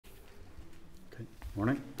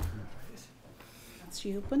Morning. That's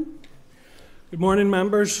you open. Good morning,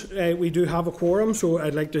 members. We do have a quorum, so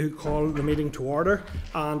I'd like to call the meeting to order,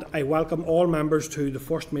 and I welcome all members to the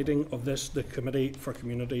first meeting of the Committee for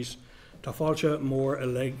Communities. Tá fáilte mór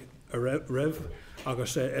a ribh,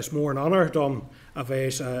 agus is mór an honour dom a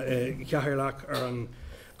bheits ceathirlach an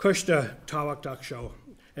cuiste táhachtach seo.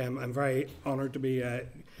 I'm very honoured to be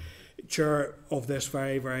chair of this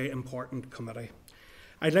very, very important committee.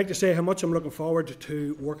 I'd like to say how much I'm looking forward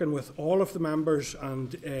to working with all of the members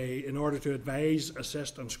and in order to advise,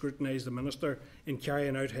 assist and scrutinise the Minister in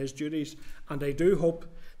carrying out his duties, and I do hope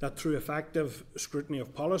that through effective scrutiny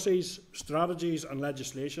of policies, strategies and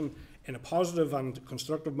legislation in a positive and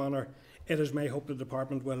constructive manner, it is my hope the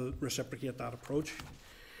Department will reciprocate that approach.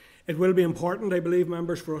 It will be important, I believe,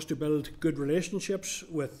 members, for us to build good relationships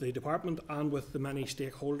with the Department and with the many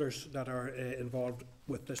stakeholders that are involved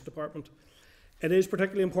with this Department. It is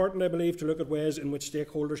particularly important, I believe, to look at ways in which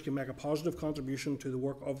stakeholders can make a positive contribution to the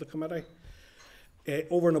work of the Committee,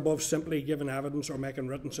 over and above simply giving evidence or making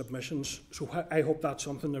written submissions. So I hope that's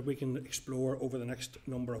something that we can explore over the next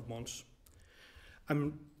number of months.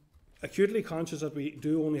 I'm acutely conscious that we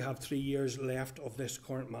do only have 3 years left of this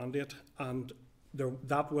current mandate, and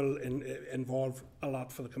that will involve a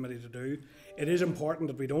lot for the Committee to do. It is important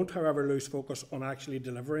that we don't, however, lose focus on actually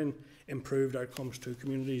delivering improved outcomes to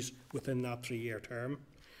communities within that 3-year term.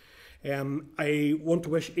 I want to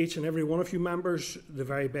wish each and every one of you members the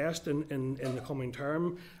very best in the coming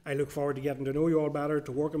term. I look forward to getting to know you all better,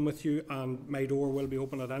 to working with you, and my door will be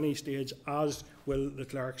open at any stage, as will the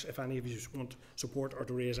clerks. If any of you want support or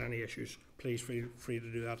to raise any issues, please feel free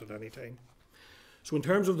to do that at any time. So in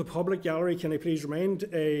terms of the public gallery, can I please remind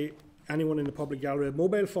anyone in the public gallery that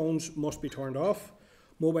mobile phones must be turned off.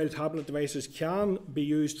 Mobile tablet devices can be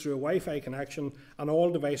used through a Wi-Fi connection, and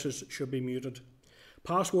all devices should be muted.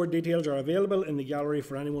 Password details are available in the gallery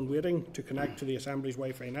for anyone waiting to connect to the Assembly's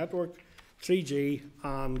Wi-Fi network. 3G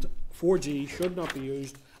and 4G should not be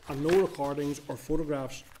used, and no recordings or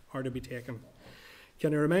photographs are to be taken.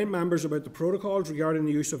 Can I remind members about the protocols regarding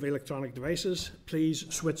the use of electronic devices? Please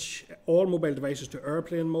switch all mobile devices to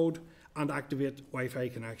airplane mode and activate Wi-Fi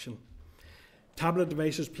connection. Tablet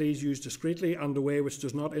devices please use discreetly and in a way which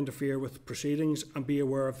does not interfere with proceedings, and be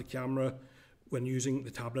aware of the camera when using the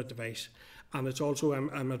tablet device. And it's also,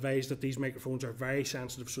 I'm advised that these microphones are very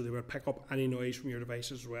sensitive, so they will pick up any noise from your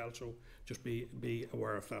devices as well, so just be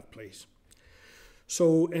aware of that, please.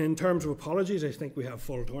 So in terms of apologies, I think we have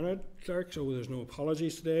full turnout, clerk, so there's no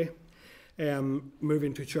apologies today.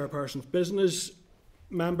 Moving to chairperson's business,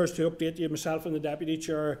 members, to update you, myself and the Deputy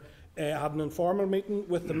Chair had an informal meeting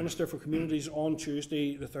with the Minister for Communities on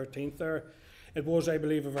Tuesday the 13th there. It was, I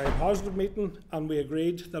believe, a very positive meeting, and we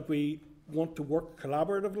agreed that we want to work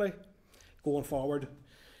collaboratively going forward.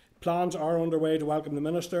 Plans are underway to welcome the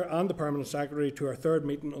Minister and the Permanent Secretary to our third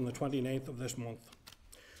meeting on the 29th of this month.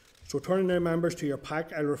 So turning now, members, to your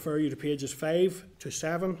pack, I'll refer you to pages 5 to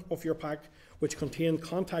 7 of your pack, which contain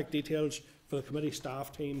contact details for the committee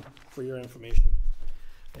staff team for your information.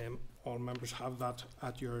 All members have that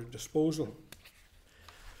at your disposal.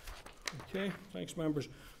 Okay, thanks, members.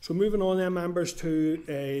 So moving on then, members,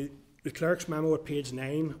 to the clerk's memo at page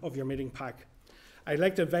 9 of your meeting pack. I'd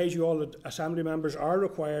like to advise you all that Assembly members are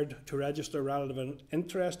required to register relevant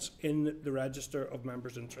interests in the Register of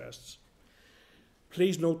Members' Interests.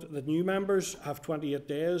 Please note that new members have 28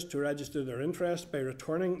 days to register their interest by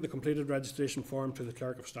returning the completed registration form to the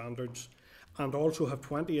Clerk of Standards, and also have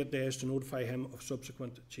 28 days to notify him of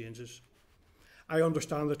subsequent changes. I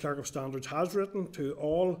understand the Clerk of Standards has written to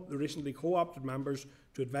all the recently co-opted members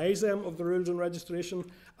to advise them of the rules on registration,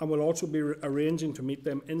 and will also be arranging to meet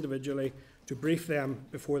them individually to brief them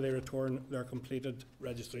before they return their completed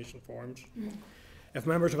registration forms. If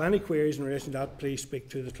members have any queries in relation to that, please speak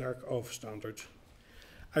to the Clerk of Standards.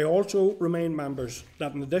 I also remind members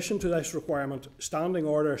that in addition to this requirement, Standing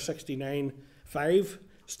Order 69(5)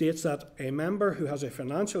 states that a member who has a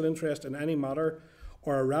financial interest in any matter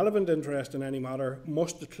or a relevant interest in any matter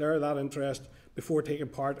must declare that interest before taking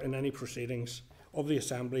part in any proceedings of the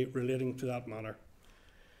Assembly relating to that matter.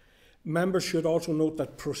 Members should also note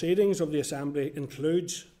that proceedings of the Assembly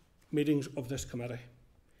includes meetings of this committee.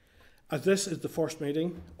 As this is the first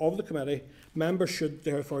meeting of the committee, members should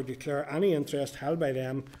therefore declare any interest held by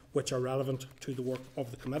them which are relevant to the work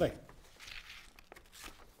of the committee.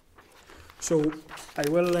 So I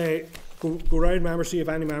will go round, members, see if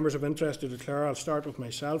any members have interest to declare. I'll start with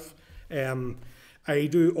myself. I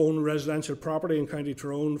do own residential property in County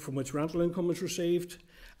Tyrone from which rental income is received.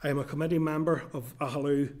 I am a committee member of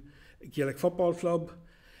Ahaloo Gaelic Football Club.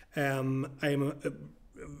 I am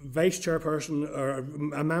vice chairperson, or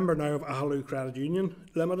a member now of Ahalou Credit Union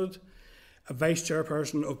Limited, a vice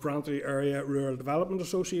chairperson of Brantry Area Rural Development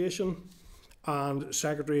Association, and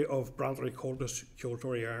secretary of Brantry Coltis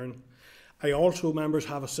Cultory Iron. I also, members,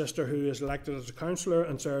 have a sister who is elected as a councillor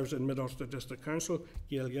and serves in Mid-Ulster District Council,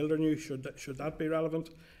 Gail Gildernew, should that be relevant,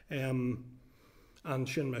 and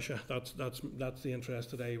Shin Misha. That's the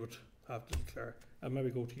interest that I would have to declare. And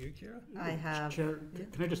maybe go to you, Ciara. I have. Chair,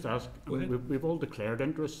 can I just ask? We've all declared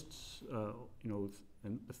interests,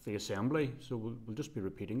 with the Assembly, so we'll just be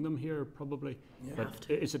repeating them here, probably. Yeah. But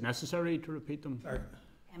is it necessary to repeat them?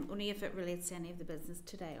 Only if it relates to any of the business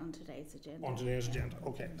today on today's agenda. On today's agenda.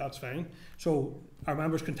 Okay, that's fine. So, are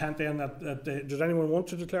members content then that does anyone want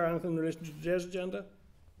to declare anything in relation to today's agenda?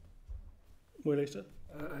 Lisa?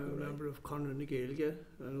 I'm a member of Conran na Gaeilge.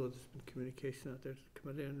 I know there's been communication out there to the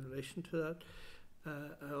committee in relation to that.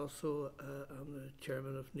 I also am the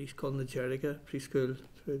chairman of Nice Con na Jeriga preschool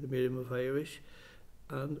through the medium of Irish,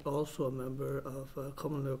 and also a member of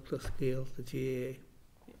Commonwealth Plus Gael, the GAA.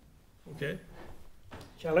 Okay.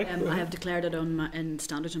 Shelley? I have declared it on in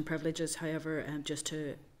standards and privileges. However, just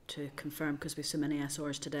to confirm, because we have so many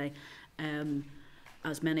SRs today,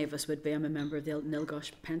 as many of us would be, I'm a member of the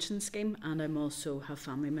Nilgosh pension scheme, and I'm also have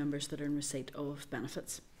family members that are in receipt of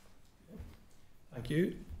benefits. Thank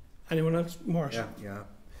you. Anyone else? Morris? Yeah.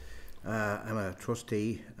 I'm a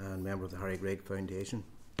trustee and member of the Harry Gregg Foundation,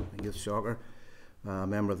 Youth Soccer,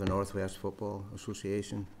 member of the North West Football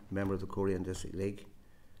Association, member of the Korean District League,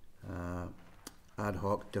 ad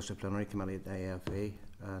hoc disciplinary committee at the AFA,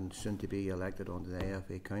 and soon to be elected onto the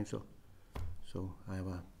AFA Council. So I have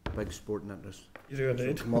a big sporting interest. You do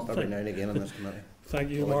indeed. So come up every now and again on this committee.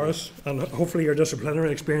 Thank you, Morris. And hopefully your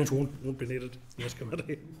disciplinary experience won't be needed in this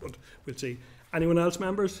committee, but we'll see. Anyone else,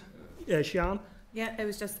 members? Sian? Yeah, it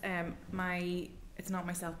was just it's not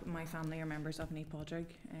myself, but my family are members of Ní Pádraig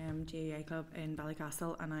GAA Club in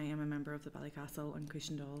Ballycastle, and I am a member of the Ballycastle and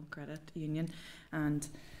Cushendall Credit Union, and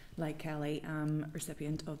like Kelly, I'm a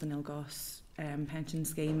recipient of the Nilgosh pension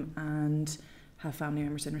scheme and have family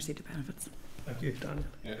members in receipt of benefits. Thank you, Daniel.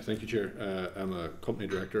 Yeah, thank you, Chair. I'm a company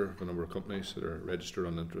director of a number of companies that are registered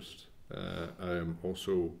on interest. I am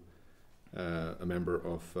also a member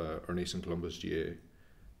of Ernest and Columbus GAA.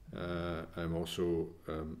 I'm also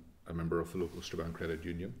a member of the local Strabane Credit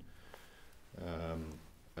Union.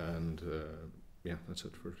 Yeah, that's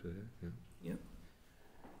it for today. Yeah.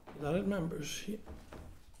 Is that it, members?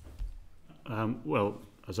 Well,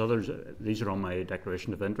 as others, these are on my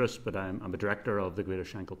declaration of interest, but I'm a director of the Greater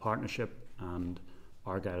Shankill Partnership and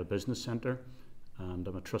Argyle Business Centre, and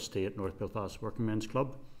I'm a trustee at North Belfast Working Men's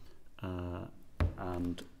Club,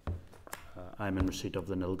 and I'm in receipt of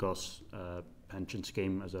the Nilgosh pension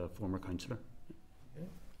scheme as a former councillor. Okay.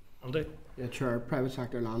 Andy? Yeah, Chair, private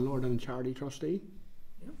sector landlord and charity trustee.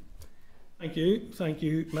 Thank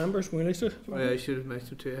you, members. Lisa? I should have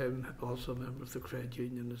mentioned to him, also a member of the Credit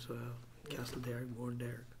Union as well, Castle Derrick, Moore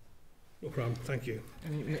Derrick. No problem, thank you.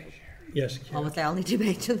 Yes, Ciara. Obviously, I'll need to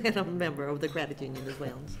mention that I'm a member of the Credit Union as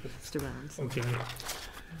well, Strabane. Okay.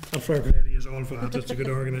 And Fair Play is all for that. It's a good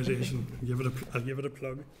organisation. I'll give it a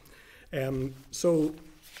plug. So,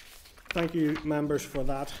 thank you, members, for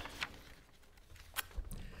that.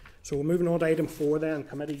 So, we're moving on to item 4 then,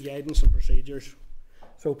 committee guidance and procedures.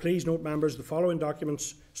 So please note, members, the following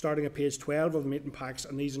documents starting at page 12 of the meeting packs,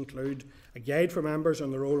 and these include a guide for members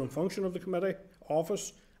on the role and function of the committee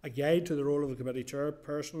office, a guide to the role of the committee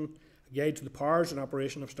chairperson, a guide to the powers and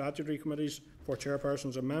operation of statutory committees for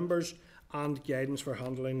chairpersons and members, and guidance for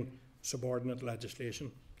handling subordinate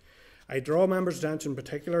legislation. I draw members' attention in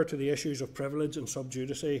particular to the issues of privilege and sub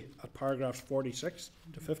judice at paragraphs 46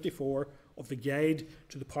 to 54 of the guide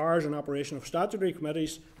to the powers and operation of statutory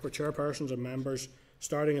committees for chairpersons and members,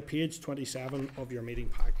 starting at page 27 of your meeting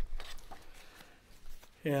pack.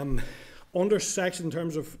 Under section, in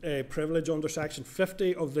terms of privilege, under section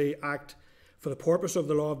 50 of the Act, for the purpose of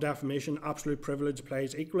the law of defamation, absolute privilege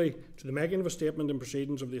applies equally to the making of a statement in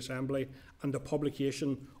proceedings of the Assembly and the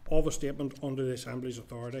publication of a statement under the Assembly's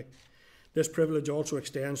authority. This privilege also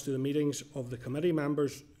extends to the meetings of the committee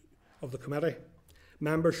members of the committee.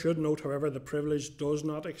 Members should note, however, the privilege does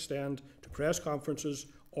not extend to press conferences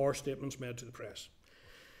or statements made to the press.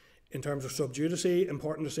 In terms of sub judice,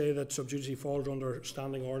 important to say that sub judice falls under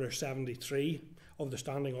Standing Order 73 of the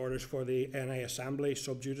Standing Orders for the NI Assembly.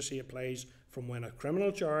 Sub judice applies from when a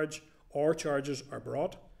criminal charge or charges are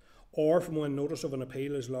brought, or from when notice of an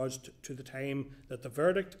appeal is lodged to the time that the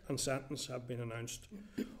verdict and sentence have been announced,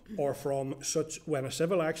 or from such when a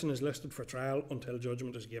civil action is listed for trial until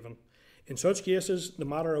judgment is given. In such cases, the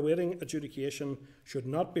matter awaiting adjudication should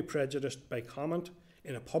not be prejudiced by comment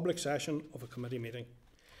in a public session of a committee meeting.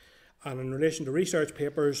 And in relation to research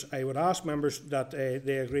papers, I would ask members that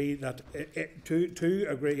they agree that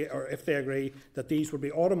if they agree that these will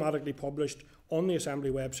be automatically published on the Assembly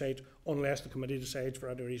website unless the committee decides for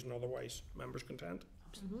any reason otherwise. Members content?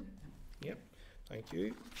 Mhm. Yep. Thank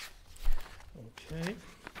you. Okay.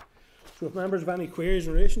 So if members have any queries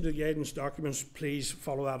in relation to the guidance documents, please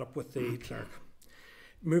follow that up with the clerk.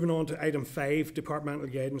 Moving on to item 5, departmental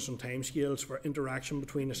guidance on timescales for interaction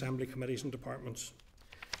between Assembly committees and departments.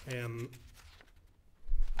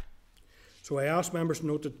 So I ask members to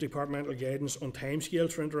note that departmental guidance on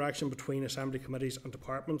timescales for interaction between Assembly committees and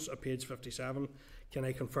departments at page 57. Can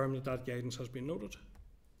I confirm that that guidance has been noted?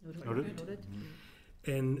 Noted.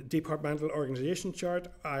 In departmental organisation chart,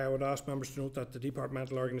 I would ask members to note that the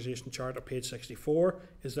departmental organisation chart at page 64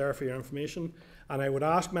 is there for your information, and I would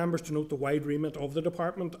ask members to note the wide remit of the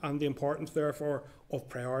department and the importance therefore of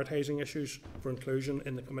prioritising issues for inclusion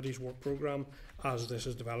in the committee's work programme as this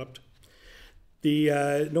is developed.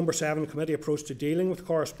 The number 7 committee approach to dealing with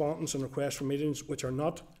correspondence and requests for meetings which are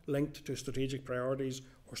not linked to strategic priorities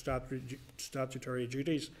or statutory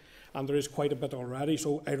duties. And there is quite a bit already,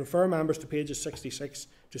 so I refer members to pages 66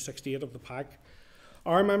 to 68 of the pack.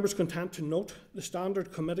 Are members content to note the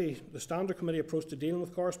standard committee approach to dealing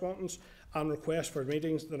with correspondence and requests for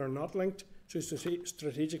meetings that are not linked to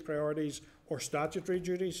strategic priorities or statutory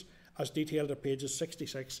duties, as detailed at pages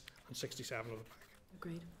 66 and 67 of the pack?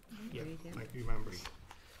 Agreed. Yeah, Agreed, yeah. thank you, members.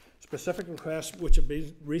 Specific requests which have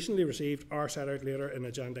been recently received are set out later in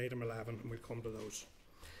agenda item 11, and we'll come to those.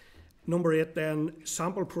 Number 8 then,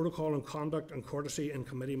 sample protocol and conduct and courtesy in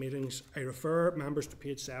committee meetings. I refer members to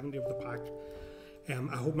page 70 of the pack.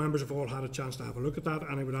 I hope members have all had a chance to have a look at that,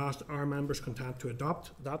 and I would ask our members content to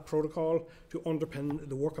adopt that protocol to underpin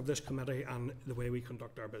the work of this committee and the way we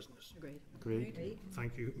conduct our business. Agreed.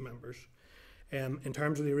 Thank you, members. In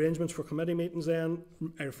terms of the arrangements for committee meetings then,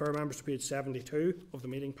 I refer members to page 72 of the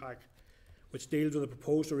meeting pack, which deals with the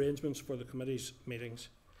proposed arrangements for the committee's meetings.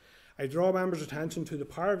 I draw members' attention to the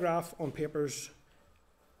paragraph on paper's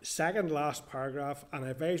second last paragraph, and I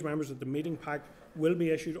advise members that the meeting pack will be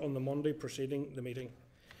issued on the Monday preceding the meeting.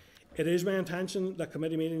 It is my intention that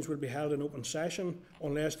committee meetings will be held in open session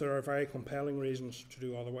unless there are very compelling reasons to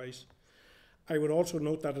do otherwise. I would also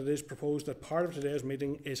note that it is proposed that part of today's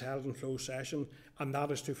meeting is held in closed session, and that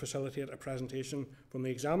is to facilitate a presentation from the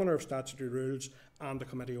Examiner of Statutory Rules and a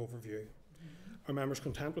committee overview. Are members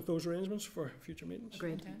content with those arrangements for future meetings?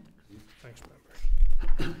 Agreed. Thanks,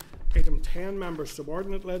 members. Item 10, members,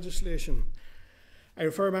 subordinate legislation. I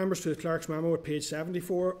refer members to the clerk's memo at page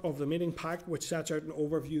 74 of the meeting pack, which sets out an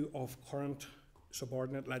overview of current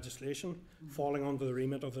subordinate legislation falling under the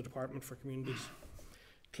remit of the Department for Communities.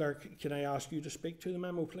 Clerk, can I ask you to speak to the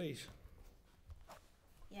memo, please?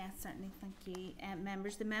 Yes, certainly, thank you.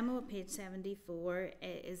 Members, the memo at page 74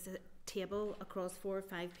 is a table across 4 or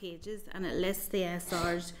 5 pages, and it lists the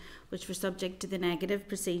SRs which were subject to the negative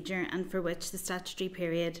procedure and for which the statutory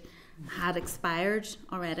period had expired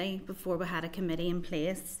already before we had a committee in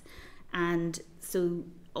place, and so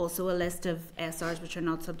also a list of SRs which are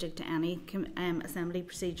not subject to any assembly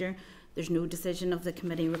procedure. There's no decision of the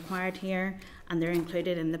committee required here, and they're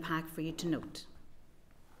included in the pack for you to note.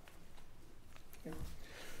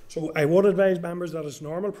 So I would advise members that it's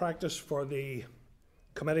normal practice for the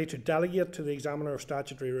committee to delegate to the Examiner of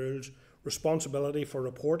Statutory Rules responsibility for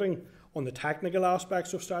reporting on the technical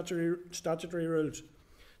aspects of statutory rules.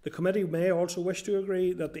 The committee may also wish to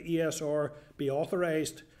agree that the ESR be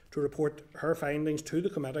authorised to report her findings to the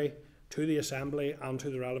committee, to the Assembly and to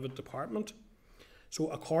the relevant department. So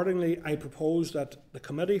accordingly, I propose that the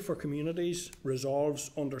Committee for Communities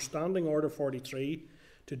resolves under Standing Order 43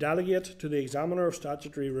 to delegate to the Examiner of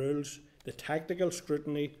Statutory Rules the technical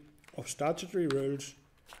scrutiny of statutory rules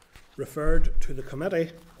referred to the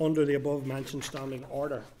committee under the above mentioned standing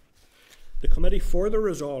order. The committee further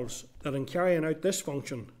resolves that in carrying out this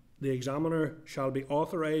function, the examiner shall be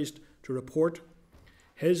authorised to report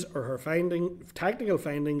his or her technical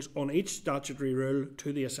findings on each statutory rule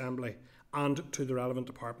to the Assembly and to the relevant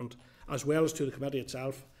department, as well as to the committee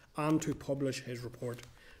itself, and to publish his report.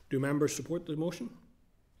 Do members support the motion?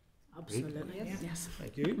 Absolutely. Yes.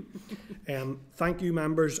 Thank you. Thank you,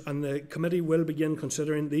 members, and the committee will begin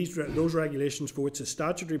considering those regulations for which the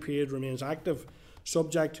statutory period remains active,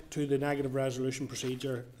 subject to the negative resolution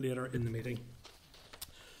procedure later in the meeting.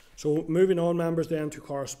 So moving on, members, then to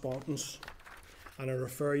correspondence, and I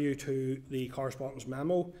refer you to the correspondence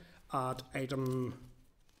memo at item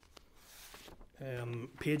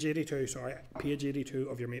page 82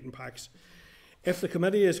 of your meeting packs. If the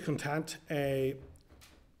committee is content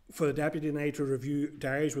for the Deputy and I to review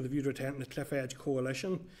diaries with a view to attending the Cliff Edge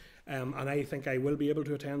Coalition. And I think I will be able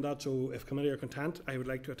to attend that, so if committee are content, I would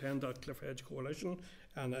like to attend that Cliff Edge Coalition.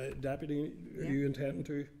 And Deputy, are you intending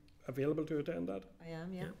to, available to attend that? I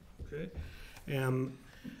am, yeah. Okay.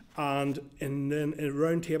 And in a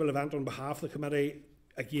round table event on behalf of the committee,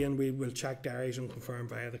 again, we will check diaries and confirm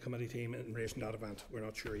via the committee team in relation to that event. We're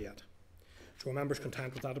not sure yet. So are members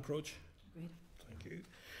content with that approach? Great. Thank you.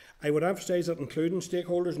 I would emphasise that including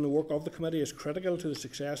stakeholders in the work of the committee is critical to the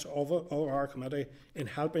success of our committee in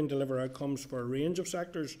helping deliver outcomes for a range of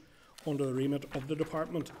sectors under the remit of the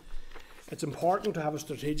department. It's important to have a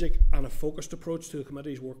strategic and a focused approach to the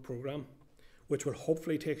committee's work programme, which will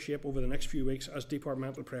hopefully take shape over the next few weeks as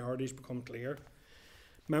departmental priorities become clear.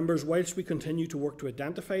 Members, whilst we continue to work to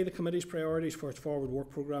identify the committee's priorities for its forward work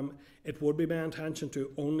programme, it would be my intention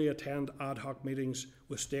to only attend ad hoc meetings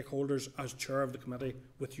with stakeholders as chair of the committee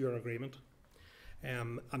with your agreement.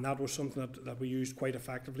 And that was something that we used quite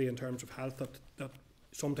effectively in terms of health, that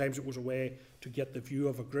sometimes it was a way to get the view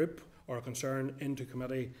of a group or a concern into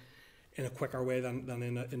committee in a quicker way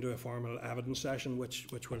than into a formal evidence session, which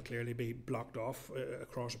will clearly be blocked off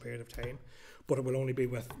across a period of time. But it will only be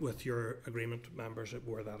with your agreement, members,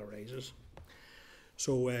 where that arises.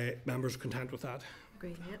 So members content with that?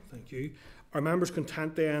 Great. Yep. Thank you. Are members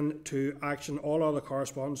content then to action all other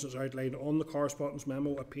correspondence as outlined on the correspondence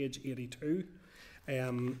memo at page 82?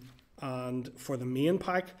 And for the main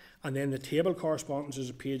pack, and then the table correspondence is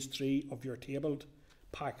at page 3 of your tabled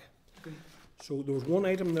pack. Great. So there was one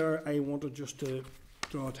item there I wanted just to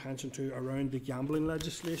draw attention to around the gambling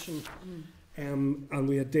legislation. And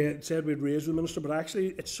we had said we'd raise with the Minister, but actually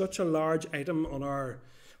it's such a large item on our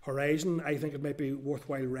horizon, I think it might be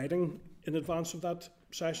worthwhile writing in advance of that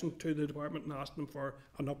session to the department and asking them for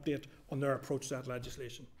an update on their approach to that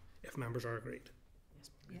legislation, if members are agreed.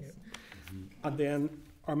 Yes. Yeah. And then,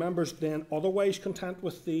 are members then otherwise content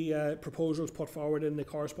with the proposals put forward in the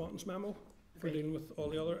correspondence memo for dealing with all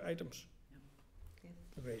the other items?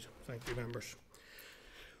 Agreed. Thank you, members.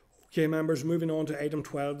 Okay, members, moving on to item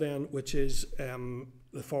 12 then, which is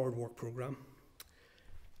the forward work programme.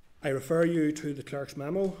 I refer you to the clerk's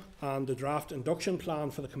memo and the draft induction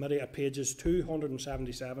plan for the committee at pages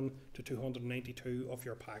 277 to 292 of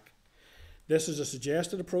your pack. This is a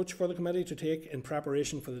suggested approach for the committee to take in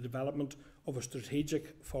preparation for the development of a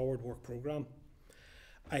strategic forward work programme.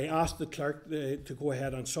 I asked the clerk to go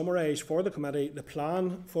ahead and summarise for the committee the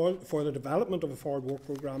plan for the development of a forward work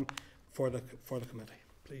programme for the committee.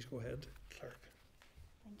 Please go ahead, clerk.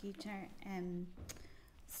 Thank you, Chair.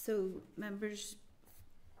 So, members,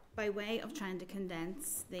 by way of trying to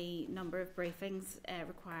condense the number of briefings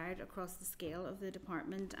required across the scale of the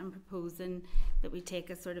department, I'm proposing that we take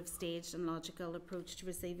a sort of staged and logical approach to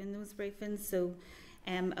receiving those briefings. So,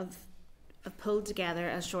 I've pulled together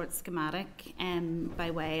a short schematic by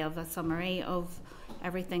way of a summary of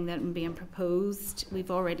everything that is being proposed. We've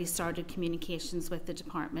already started communications with the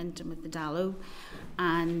department and with the DALO,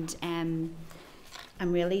 and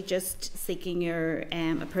I'm really just seeking your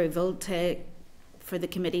approval for the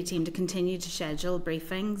committee team to continue to schedule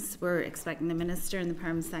briefings. We're expecting the Minister and the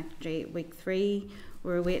Permanent Secretary at week 3.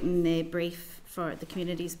 We're awaiting the brief for the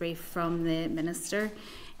community's brief from the Minister.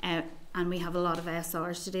 And we have a lot of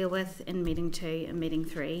SRs to deal with in meeting 2 and meeting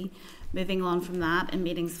 3. Moving on from that, in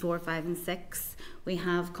meetings 4, 5 and 6, we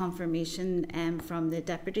have confirmation from the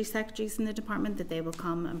Deputy Secretaries in the department that they will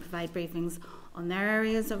come and provide briefings on their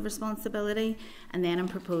areas of responsibility. And then I'm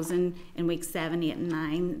proposing in weeks 7, 8 and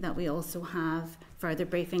 9 that we also have further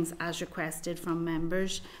briefings as requested from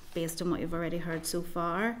members based on what you've already heard so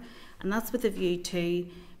far. And that's with a view to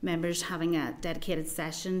members having a dedicated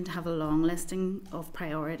session to have a long listing of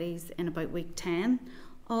priorities in about week 10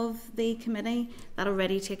 of the committee. That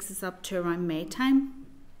already takes us up to around May time.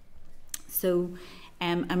 So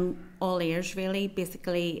I'm all ears really,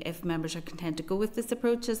 basically, if members are content to go with this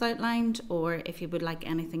approach as outlined, or if you would like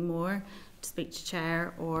anything more, to speak to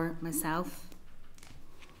Chair or myself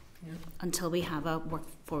until we have a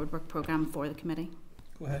forward work programme for the committee.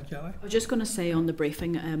 Go ahead, Kelly. I was just going to say on the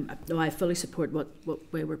briefing, no, I fully support what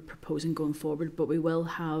way we're proposing going forward, but we will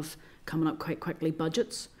have coming up quite quickly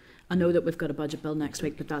budgets. I know that we've got a budget bill next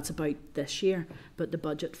week, but that's about this year. But the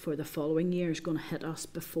budget for the following year is going to hit us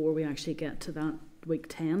before we actually get to that week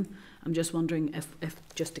 10. I'm just wondering if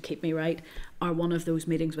just to keep me right, are one of those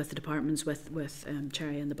meetings with the departments with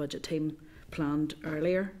Cherry and the budget team planned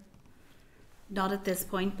earlier? Not at this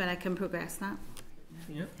point, but I can progress that.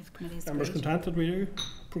 Yeah. If committee is Members agreed. content that we do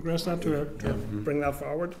progress that to bring that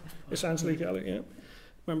forward, essentially, Kelly? Yeah.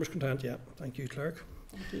 Members content? Yeah. Thank you, clerk.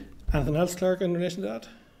 Thank you. Anything else, clerk, in relation to that?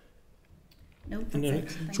 No, that's it.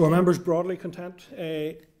 Thank So are you. members broadly content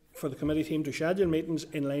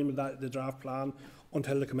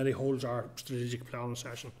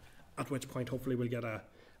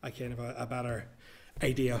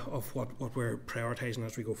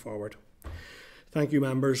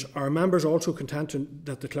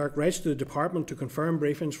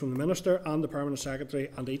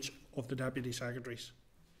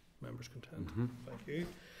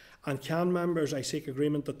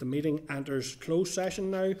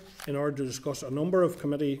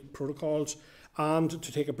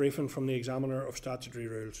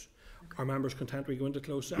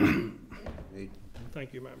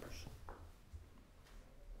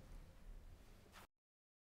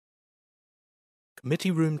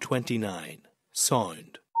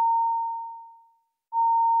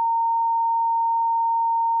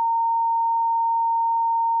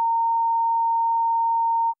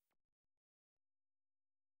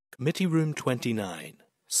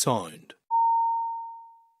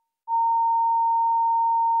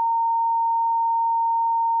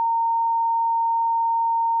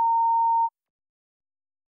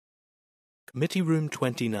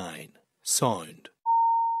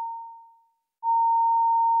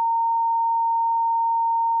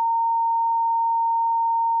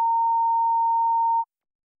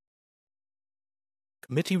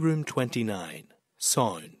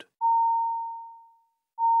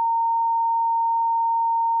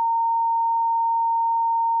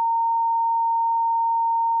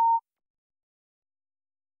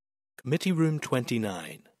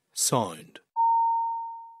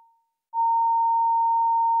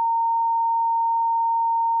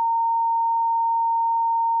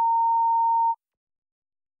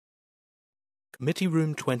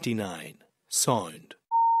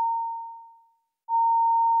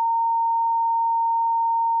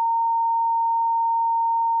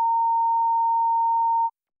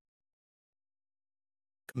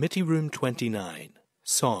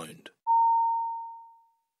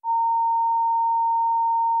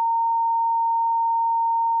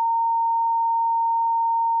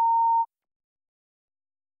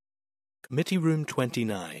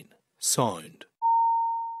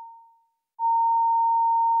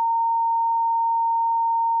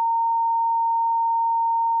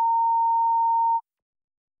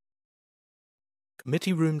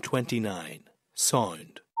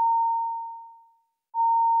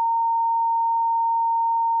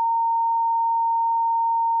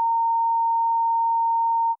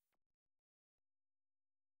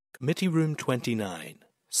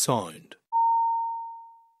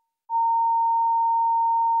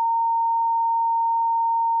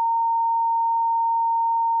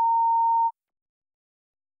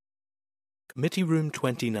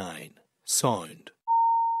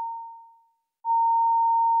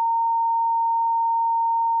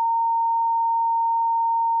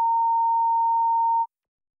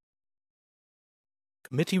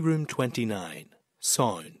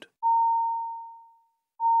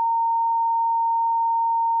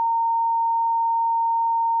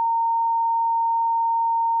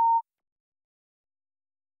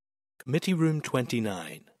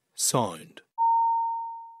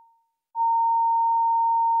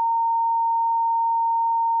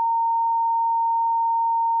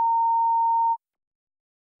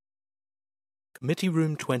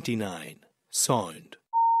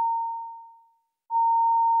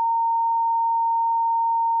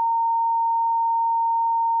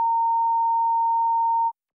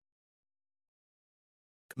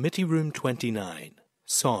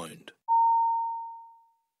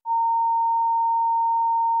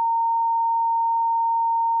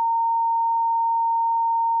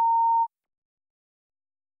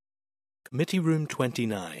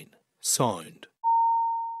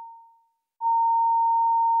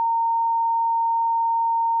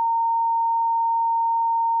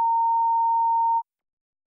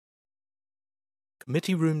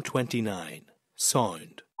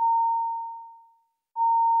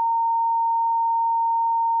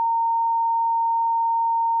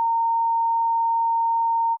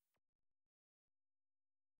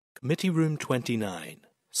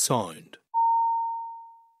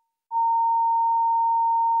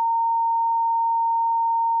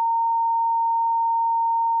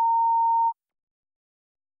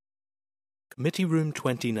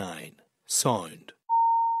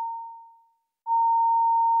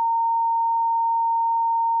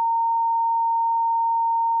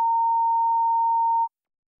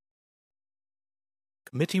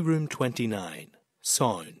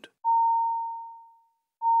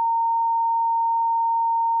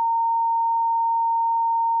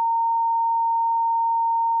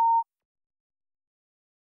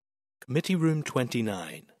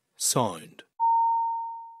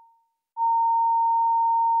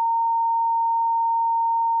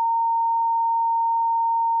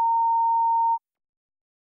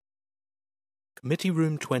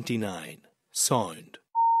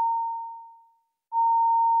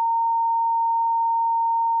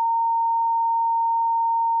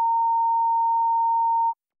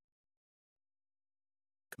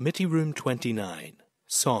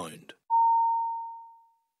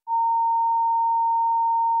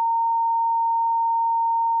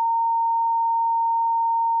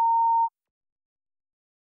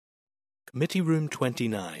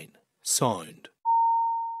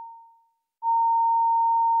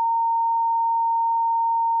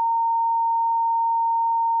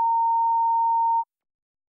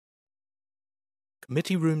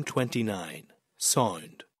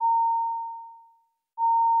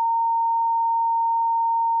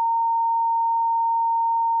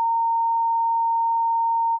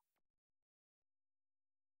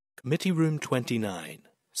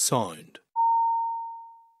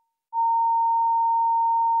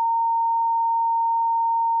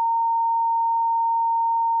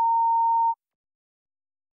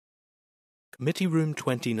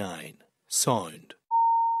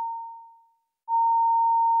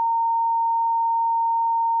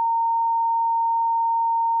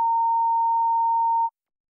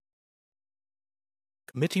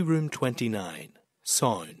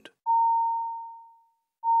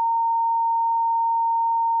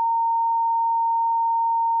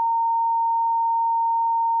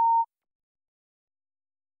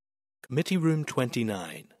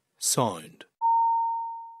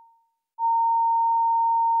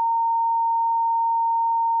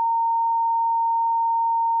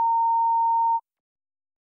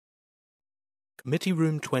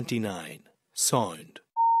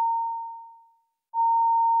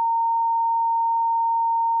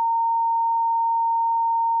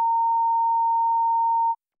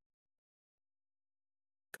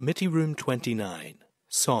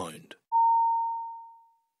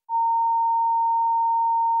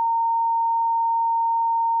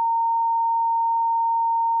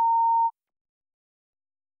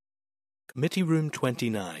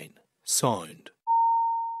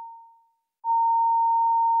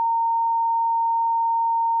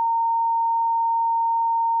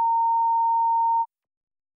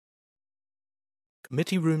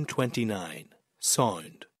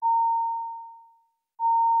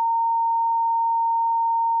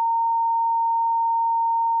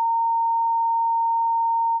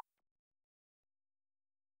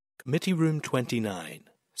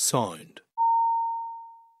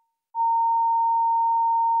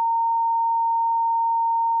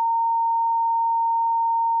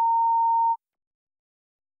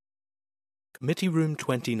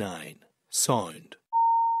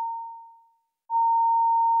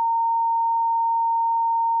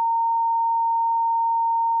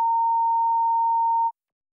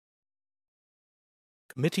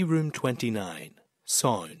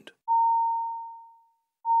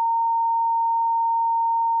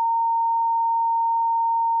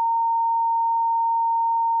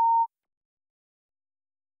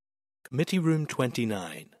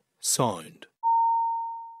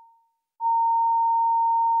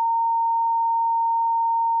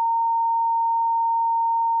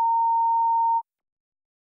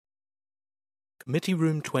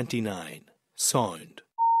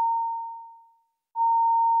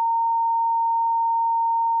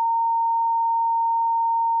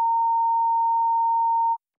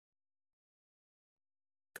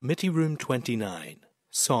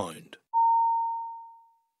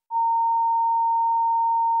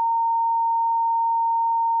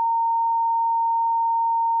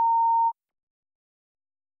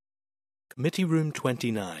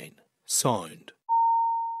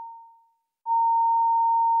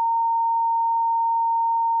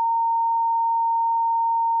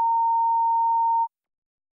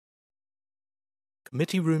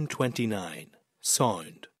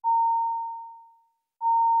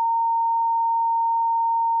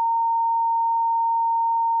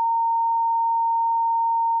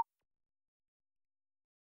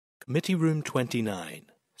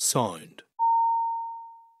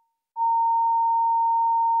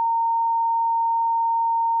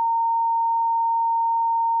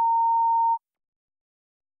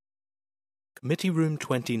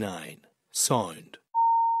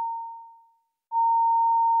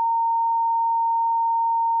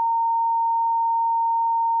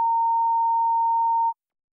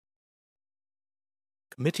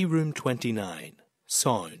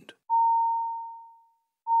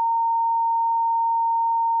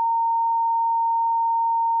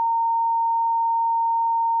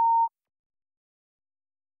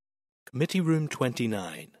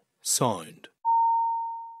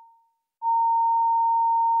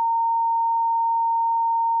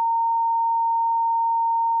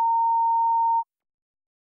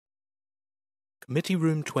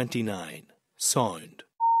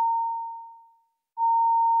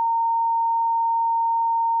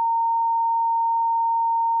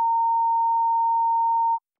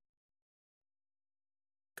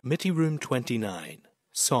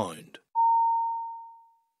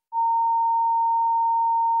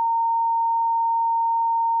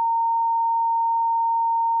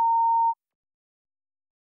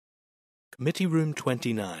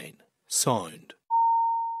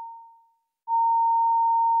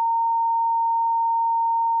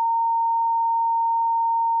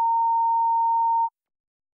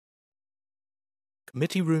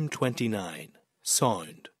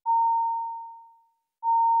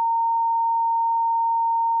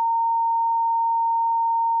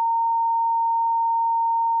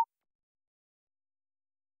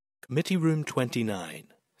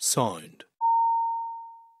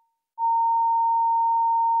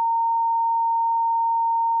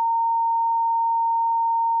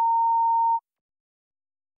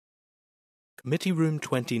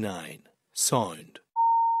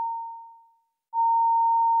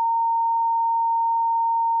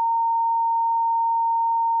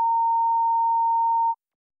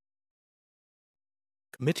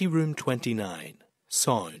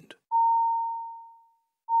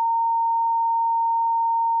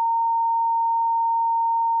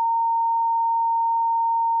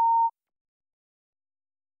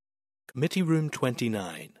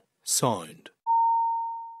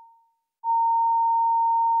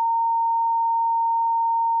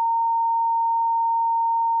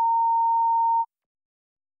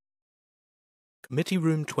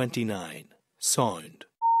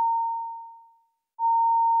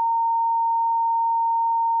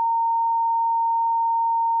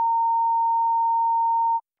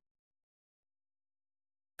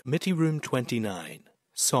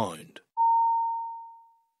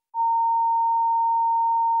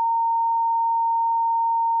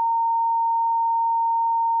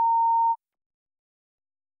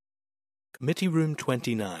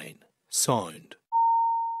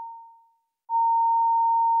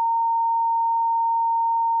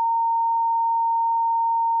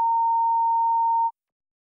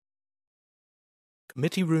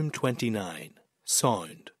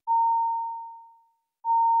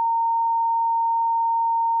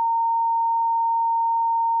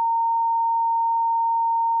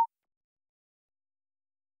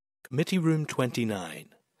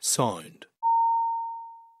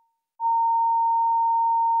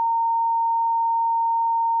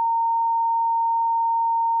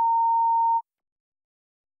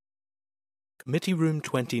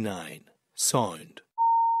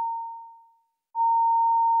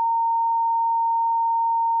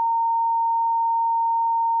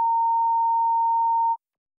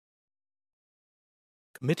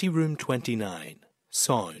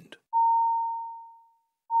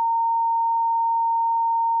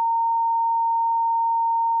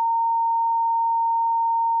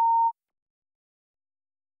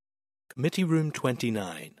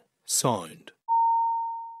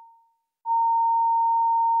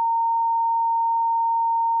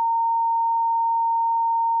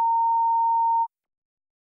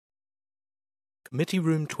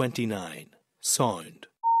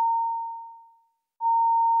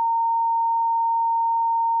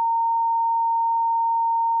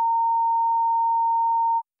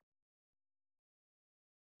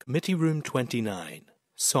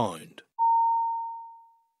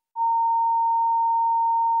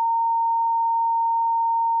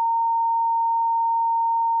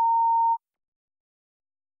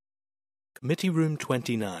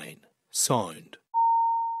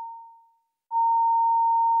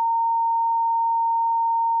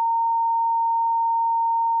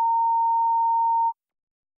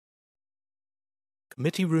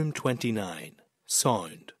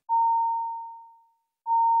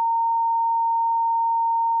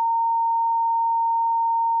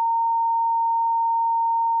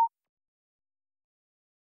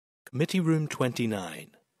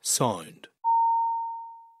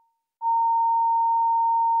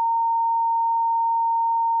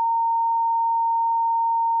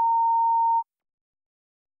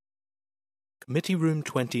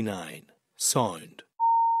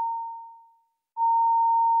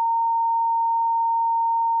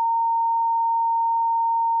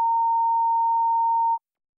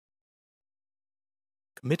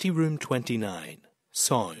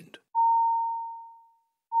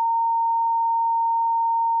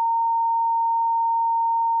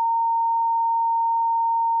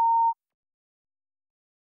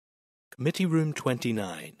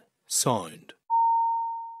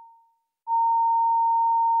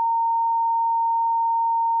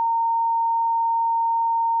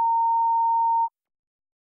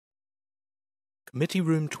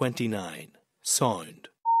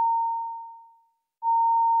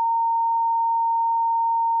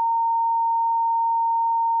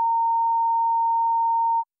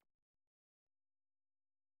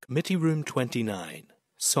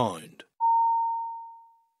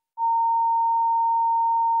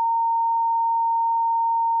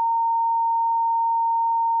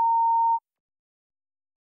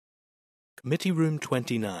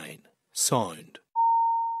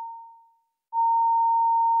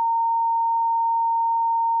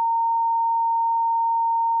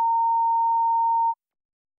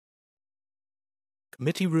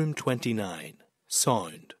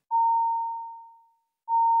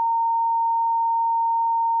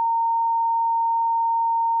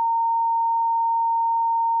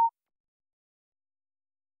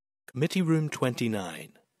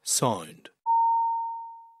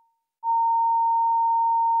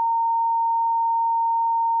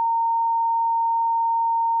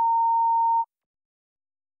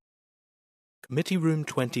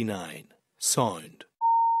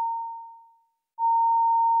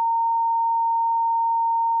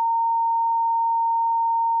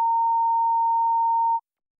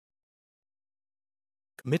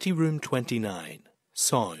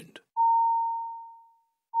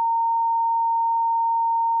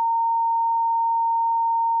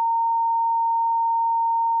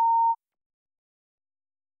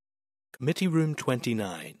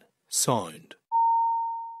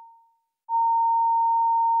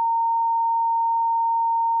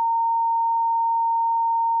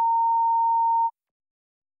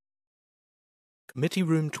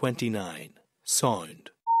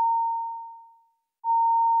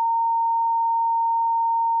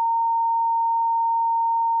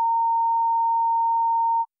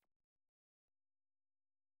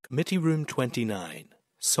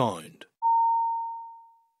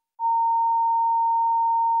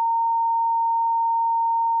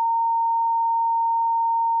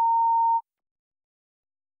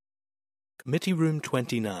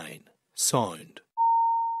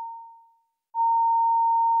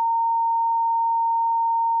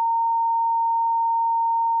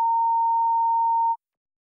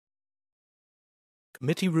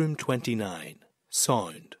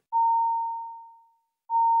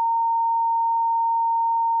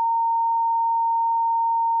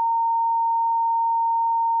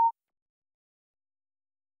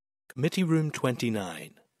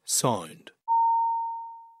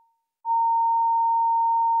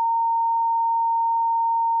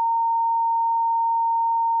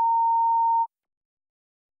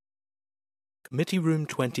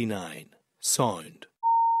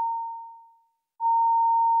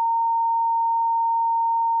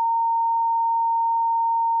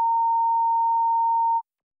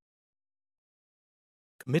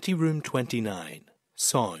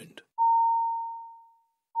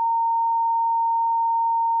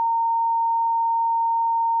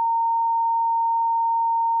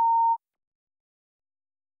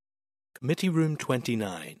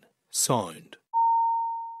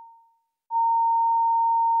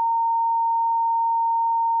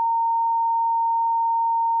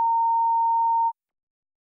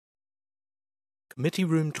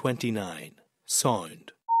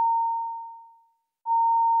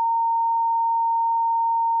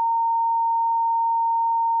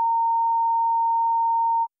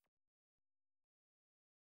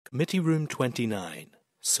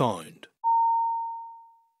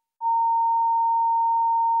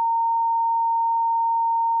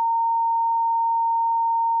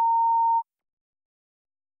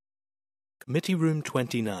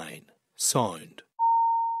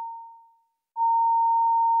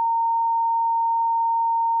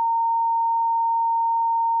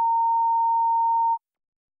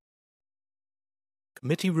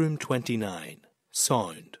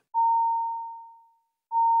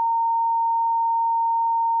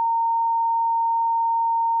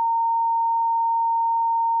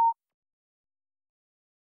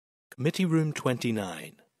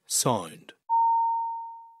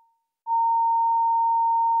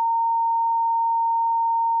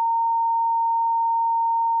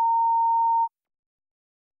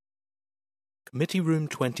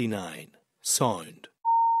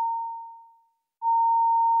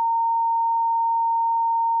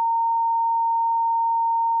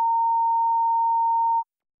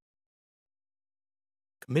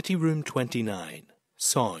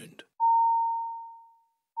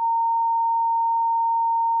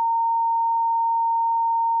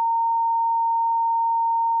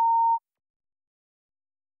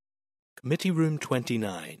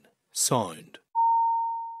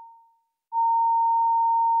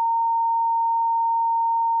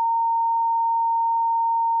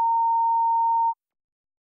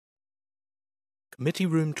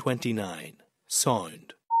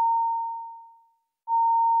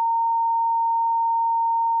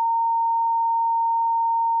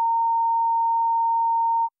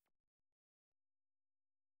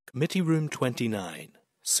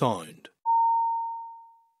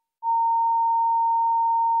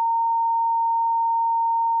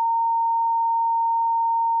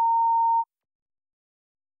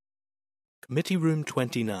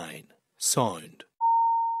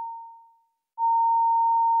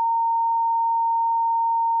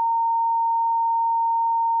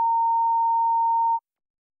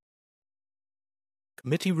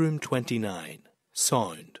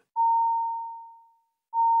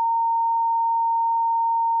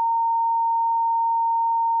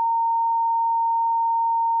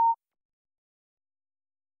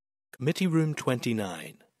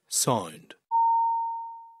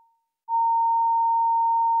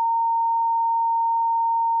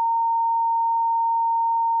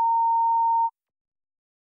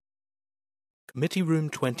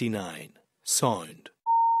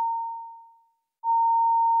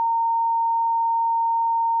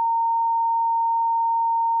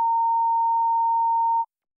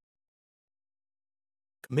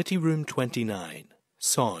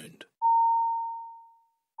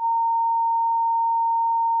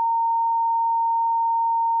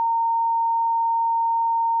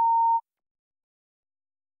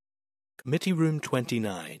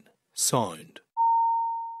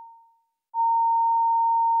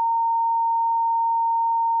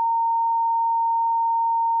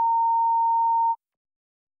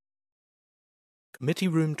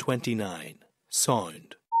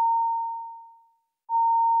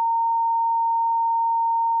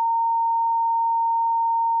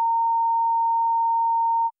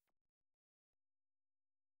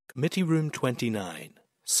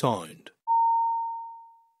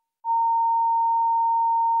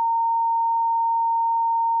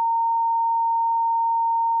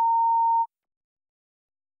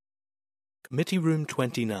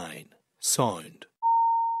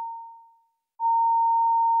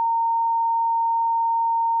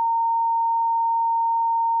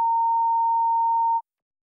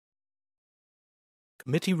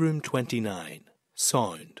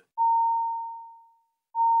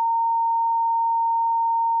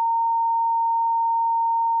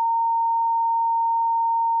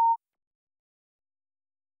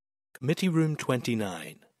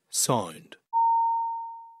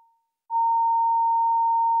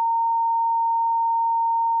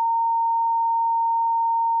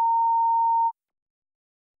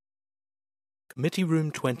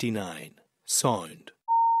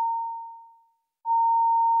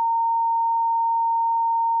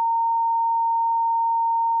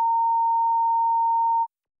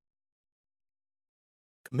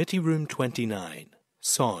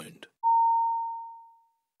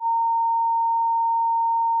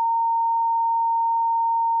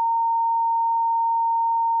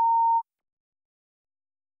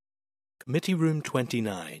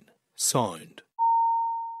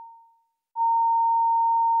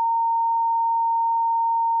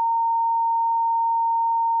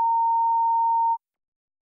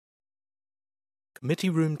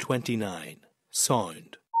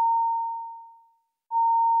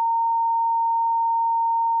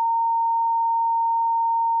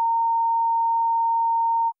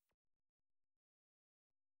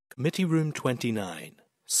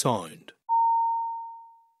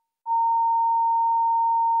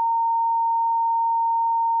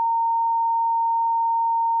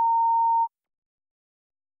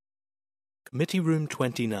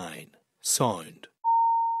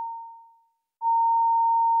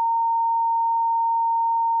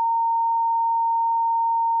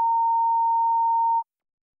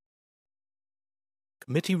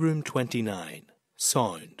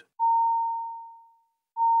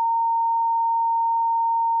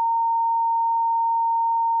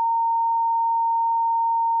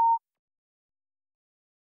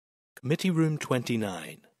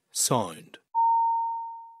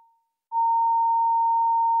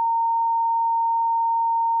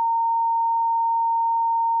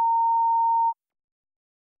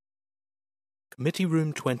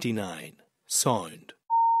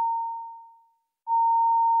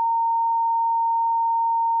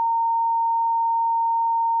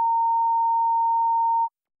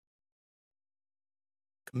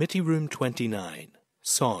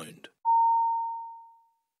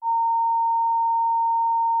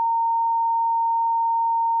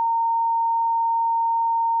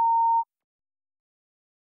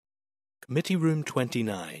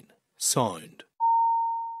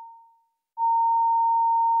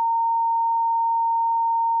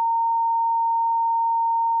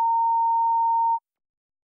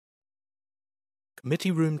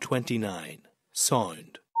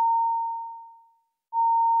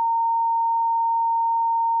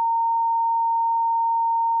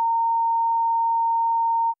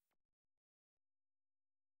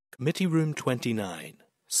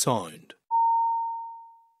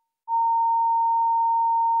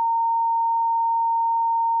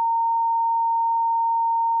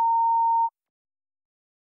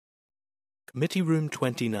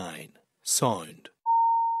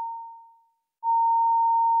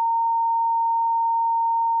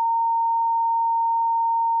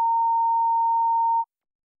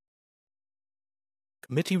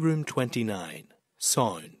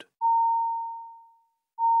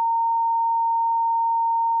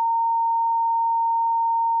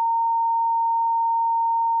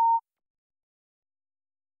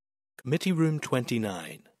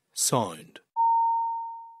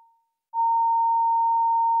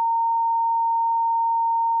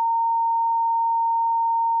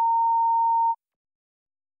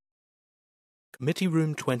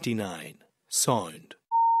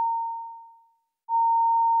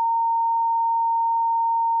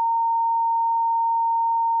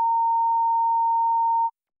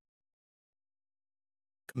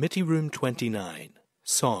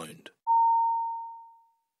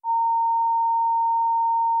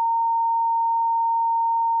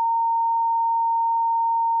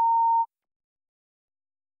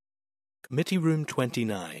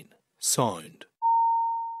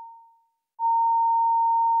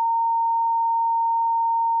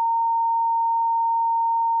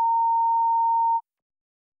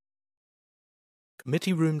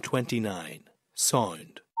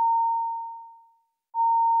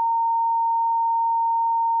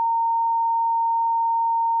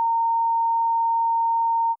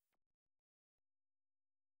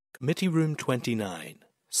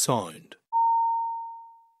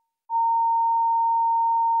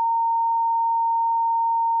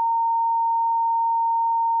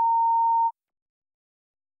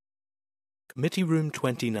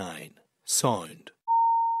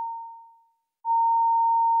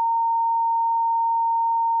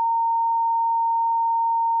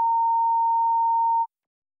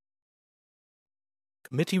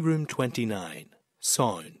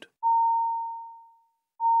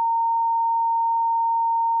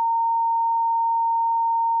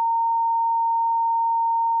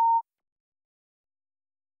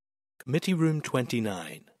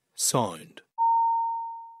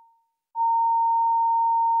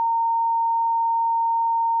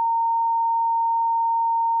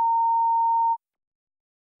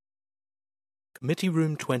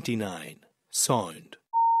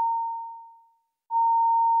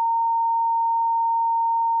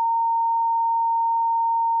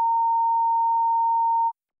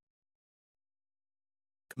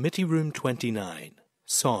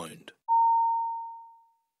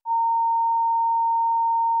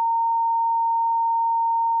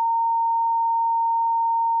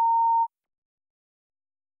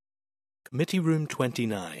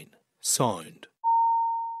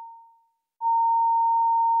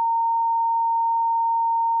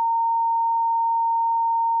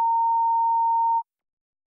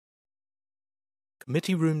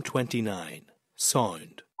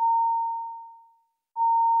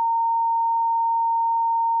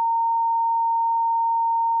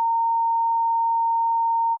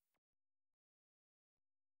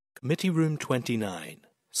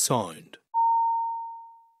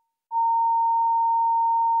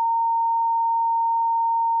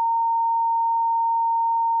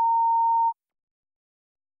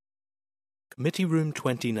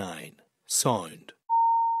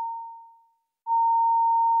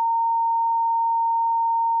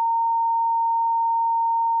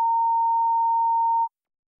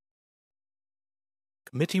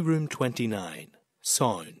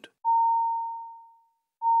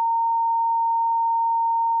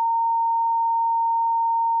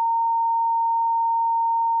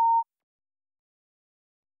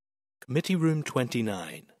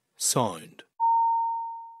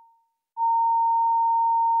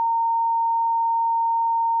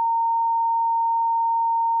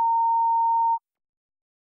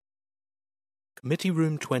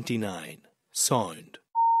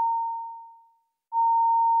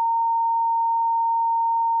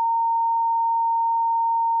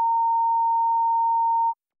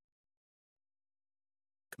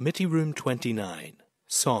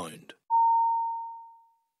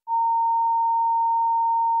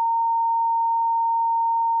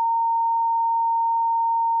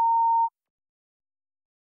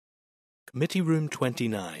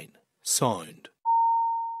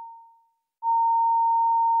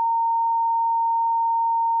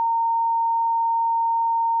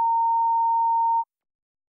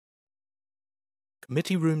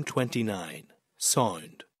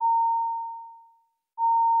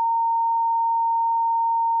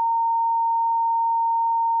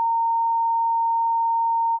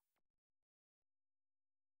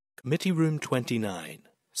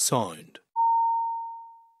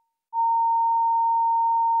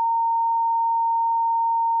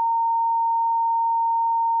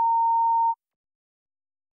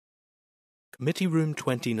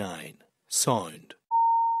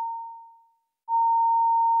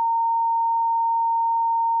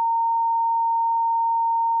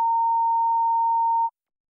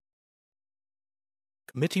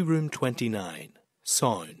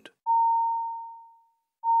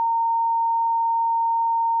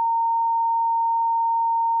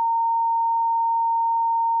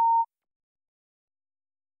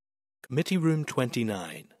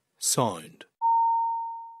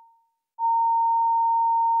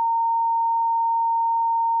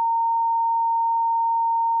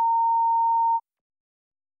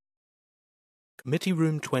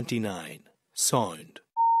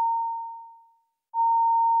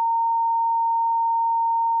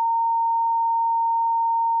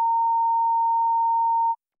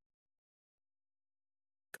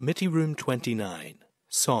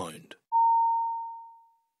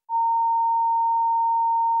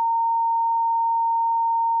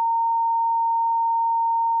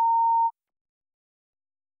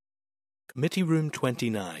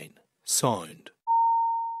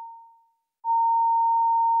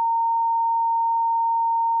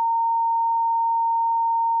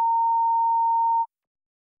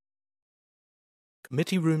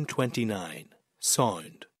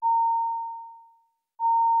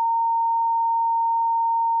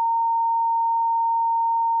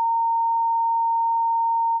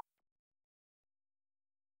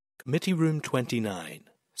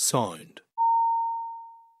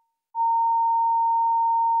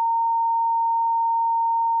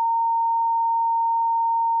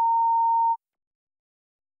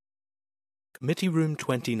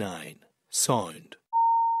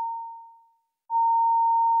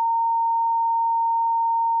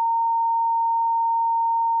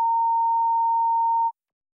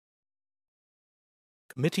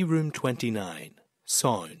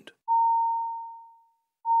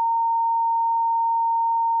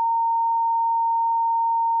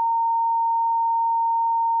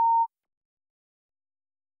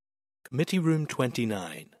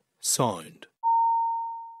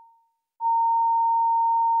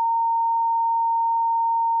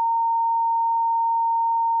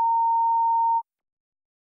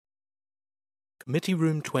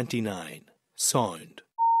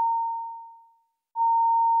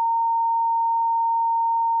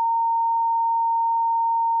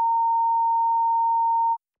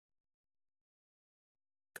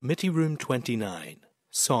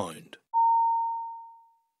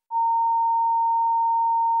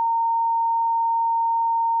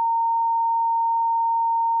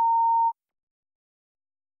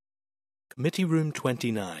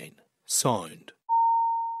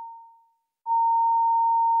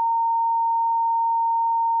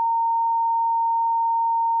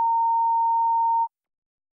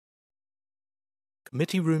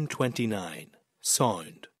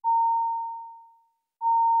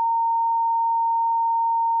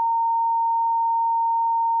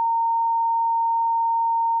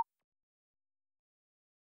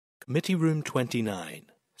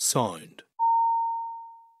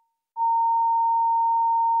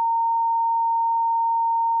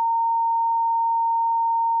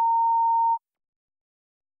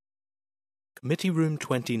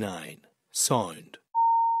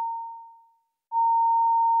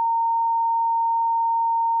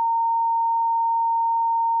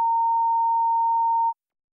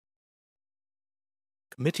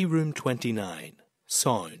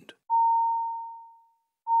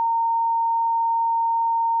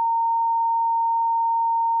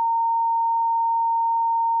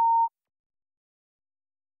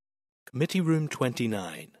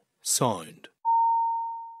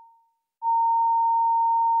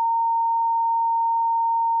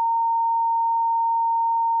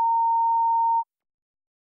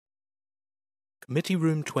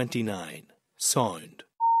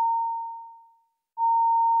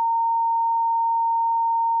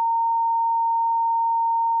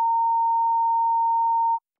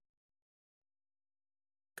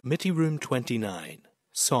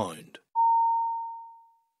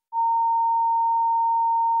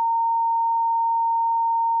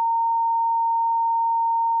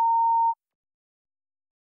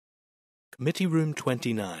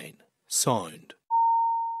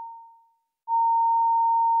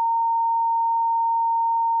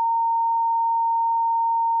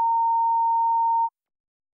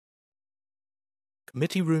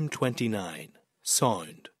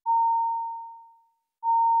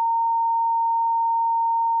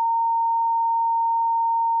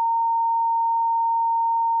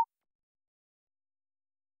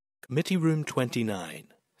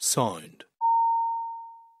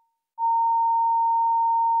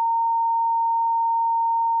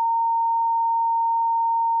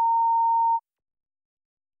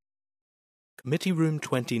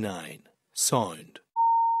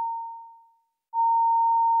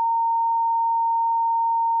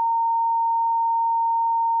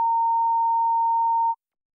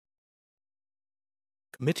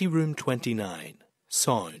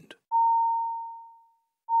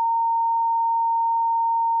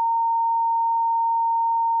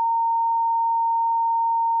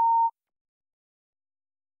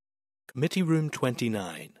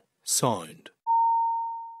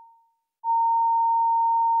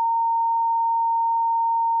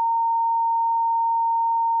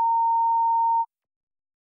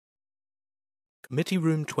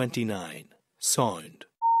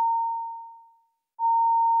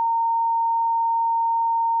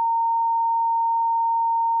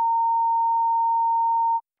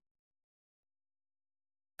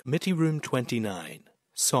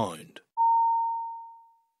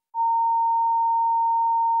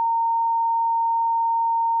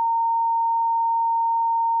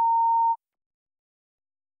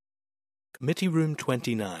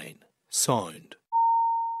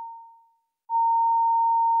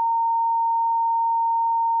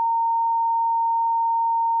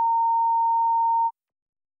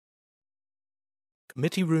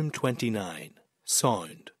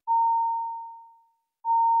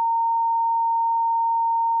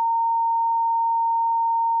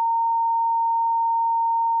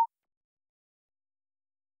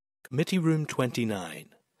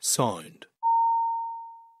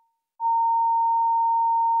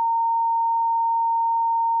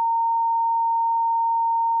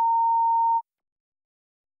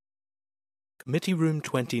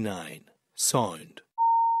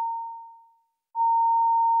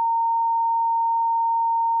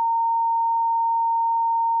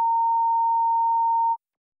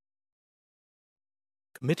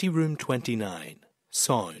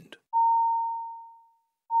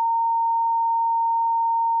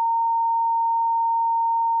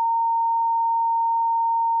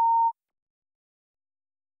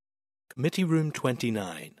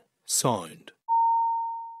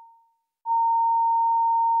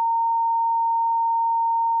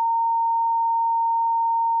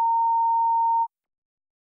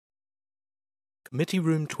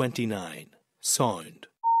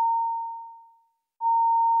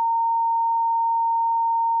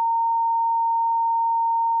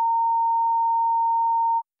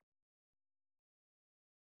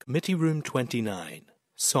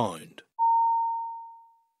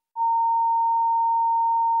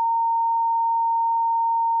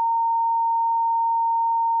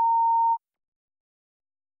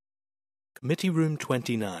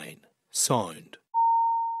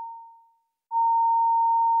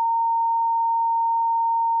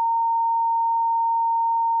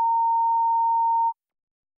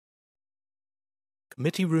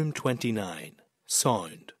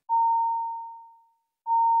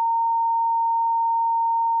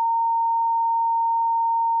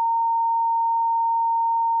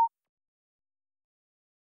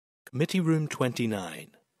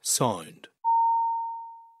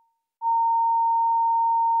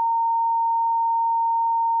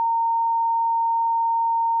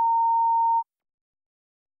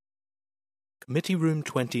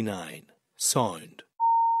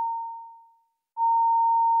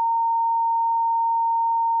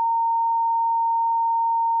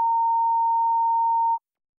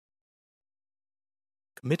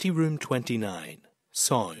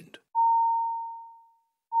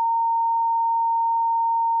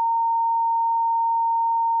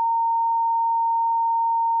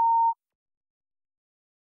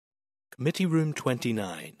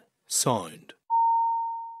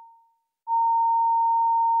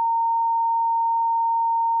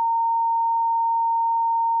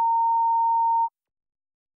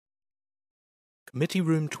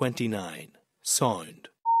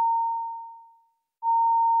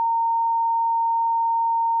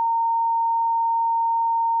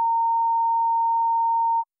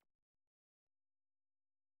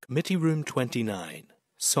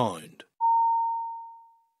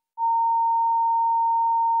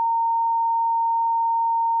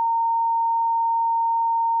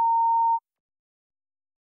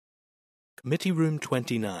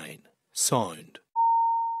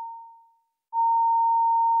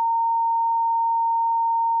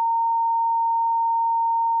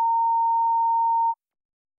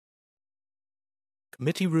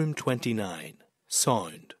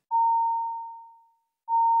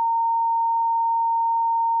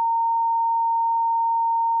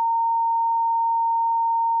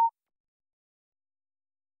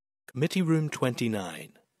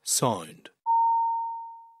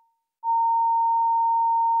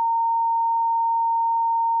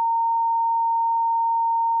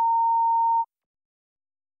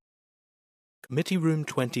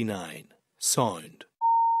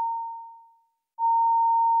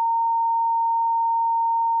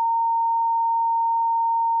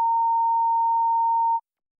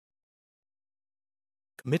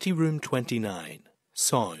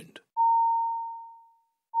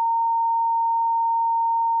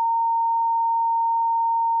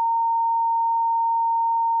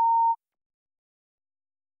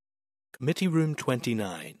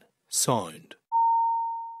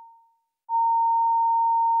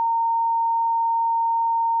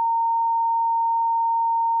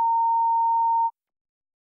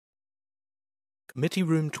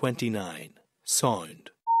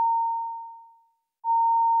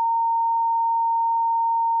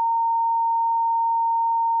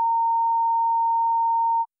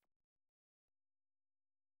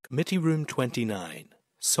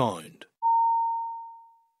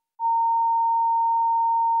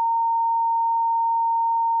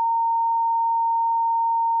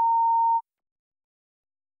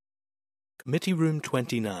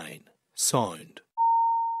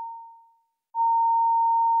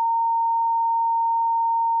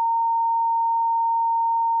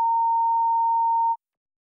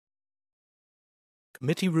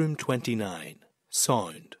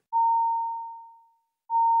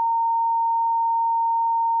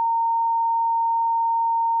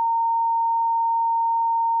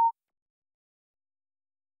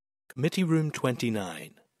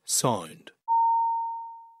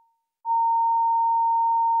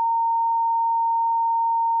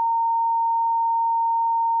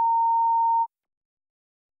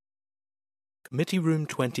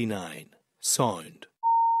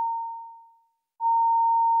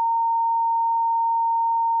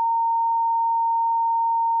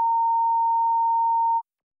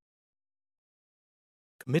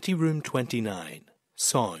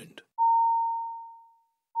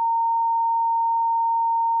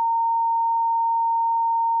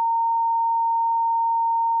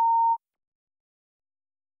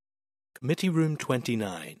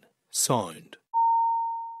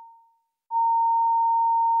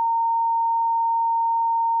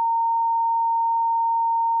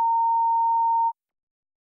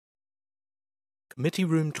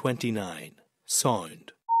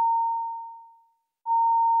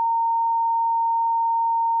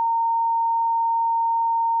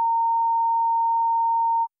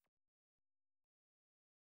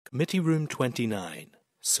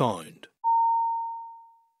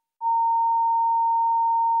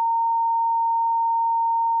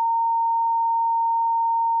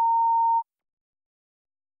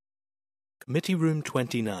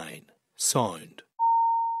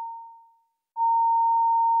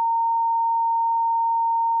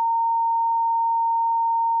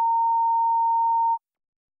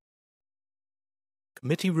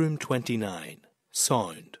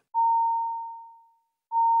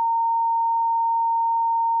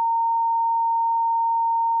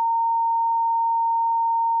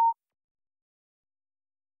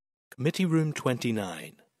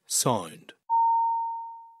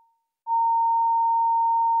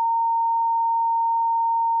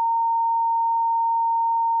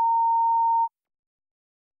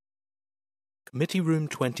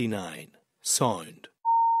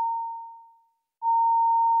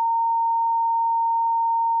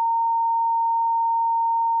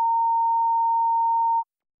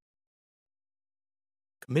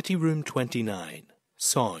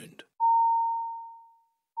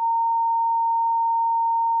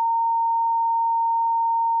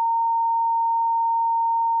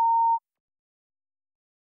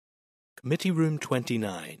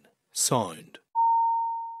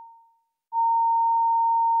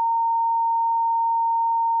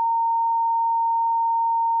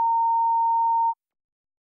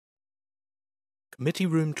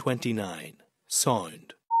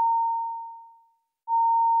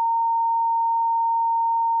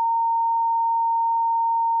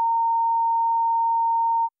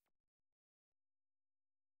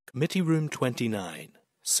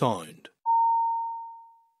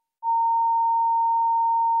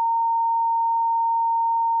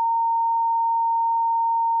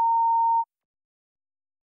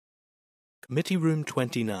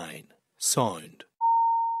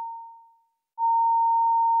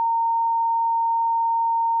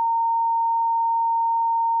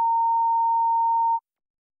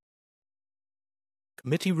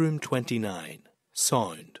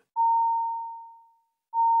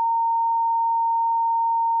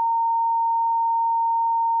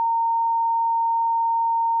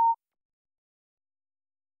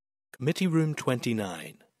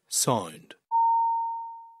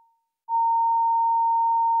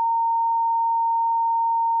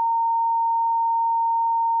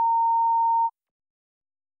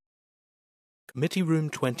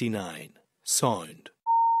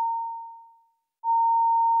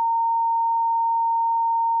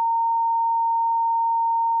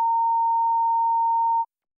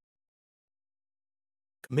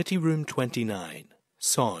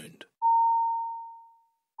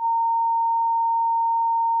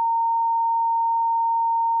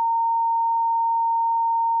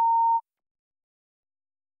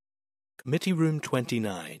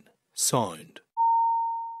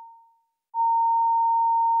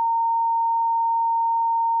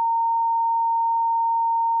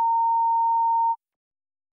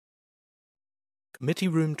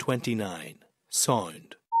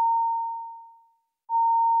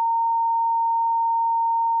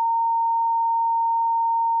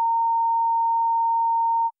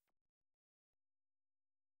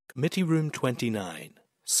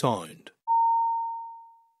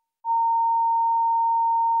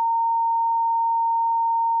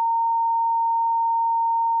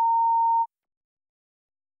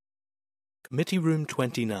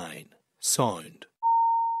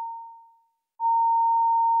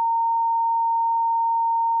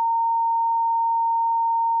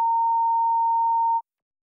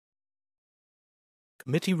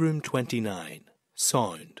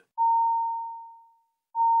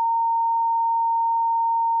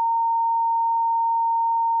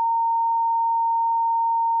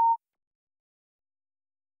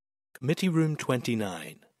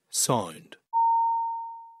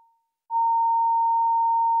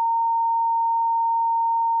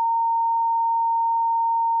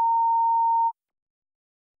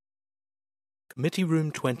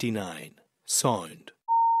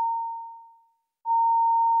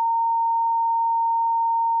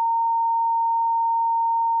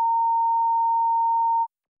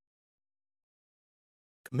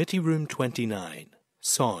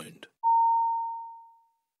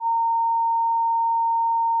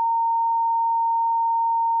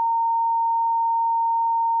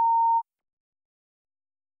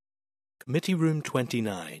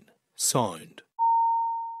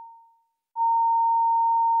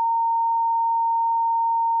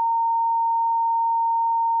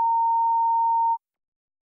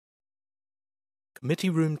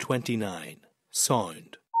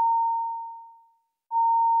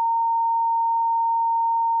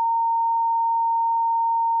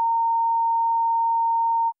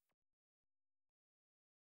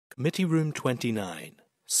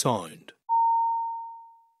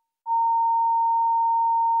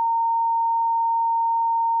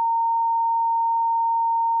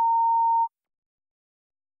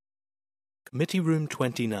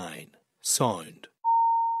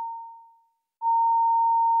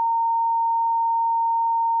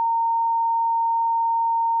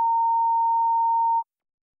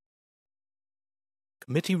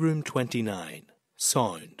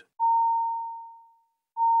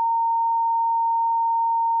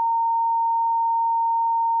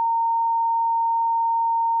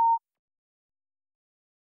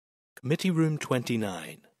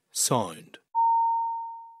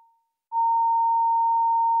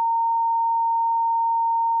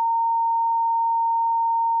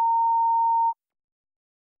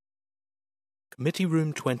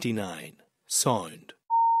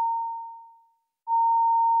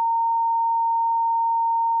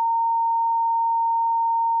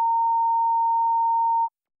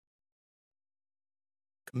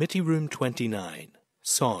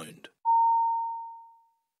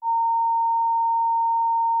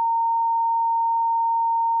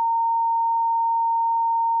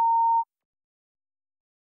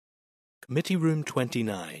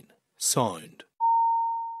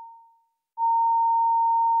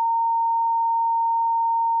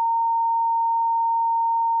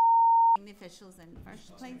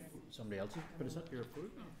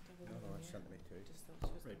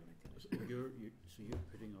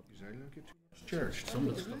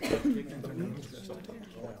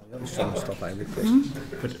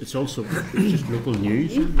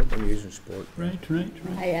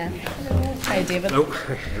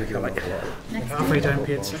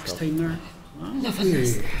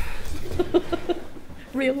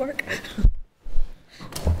Real work.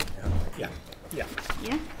 Yeah. Yeah.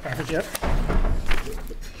 Perfect, yeah.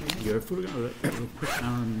 Your photograph,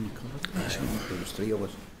 Aaron There was three of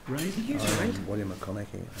us. right? William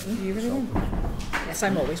McConaughey. You really want? Yes,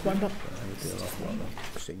 I'm always warmed up. I do an awful lot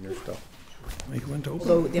of senior stuff. Mike went over.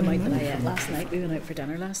 Although the amount that I ate last night, we went out for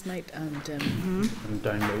dinner last night, and And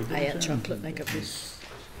download I ate chocolate like it was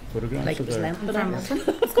photographs of their- Lent. But I I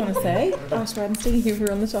was going to say, Ash Wednesday, you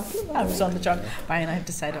were on the chocolate. I was on the chocolate. Brian and I have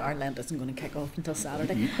decided our Lent isn't going to kick off until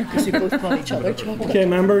Saturday because we both bought each other chocolate. Okay,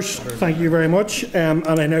 members, thank you very much. And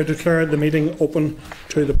I now declare the meeting open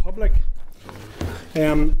to the public.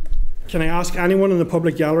 Can I ask anyone in the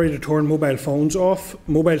public gallery to turn mobile phones off?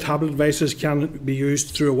 Mobile tablet devices can be used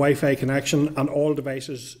through a Wi-Fi connection, and all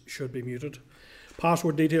devices should be muted.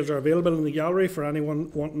 Password details are available in the gallery for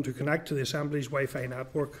anyone wanting to connect to the Assembly's Wi-Fi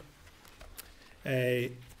network.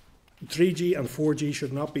 3G and 4G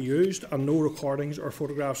should not be used, and no recordings or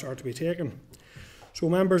photographs are to be taken. So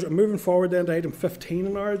members, moving forward then to item 15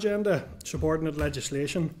 on our agenda, subordinate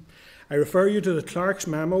legislation. I refer you to the clerk's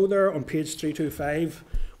memo there on page 325,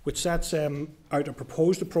 which sets out a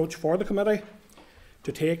proposed approach for the committee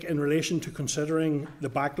to take in relation to considering the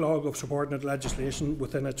backlog of subordinate legislation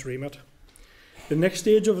within its remit. The next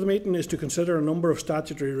stage of the meeting is to consider a number of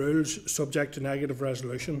statutory rules subject to negative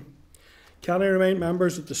resolution. Can I remind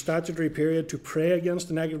members that the statutory period to pray against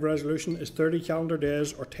a negative resolution is 30 calendar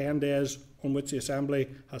days or 10 days on which the Assembly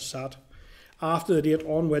has sat, after the date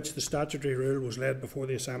on which the statutory rule was laid before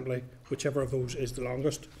the Assembly, whichever of those is the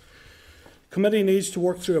longest. Committee needs to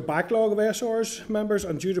work through a backlog of SRs, members,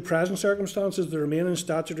 and due to present circumstances, the remaining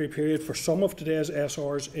statutory period for some of today's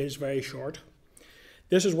SRs is very short.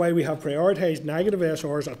 This is why we have prioritised negative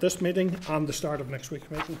SRs at this meeting and the start of next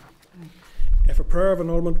week's meeting. If a prayer of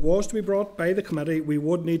annulment was to be brought by the committee, we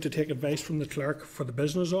would need to take advice from the clerk for the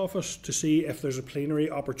business office to see if there's a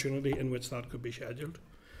plenary opportunity in which that could be scheduled.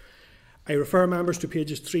 I refer members to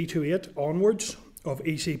pages 328 onwards of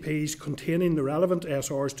ECPs containing the relevant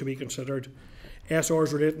SRs to be considered.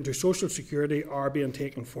 SRs relating to social security are being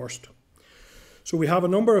taken first. So we have a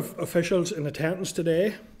number of officials in attendance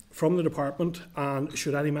today from the department, and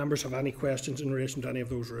should any members have any questions in relation to any of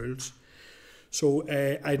those rules. So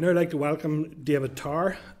I'd now like to welcome David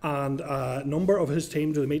Tarr and a number of his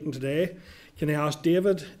team to the meeting today. Can I ask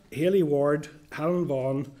David, Hayley Ward, Helen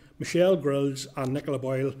Vaughan, Michelle Grills and Nicola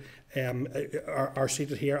Boyle are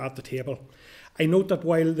seated here at the table. I note that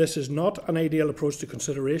while this is not an ideal approach to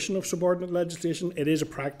consideration of subordinate legislation, it is a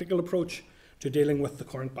practical approach to dealing with the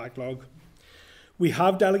current backlog. We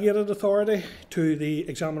have delegated authority to the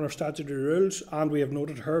Examiner of Statutory Rules, and we have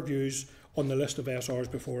noted her views on the list of SRs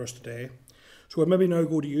before us today. So I'll maybe now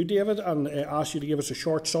go to you, David, and ask you to give us a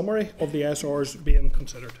short summary of the SRs being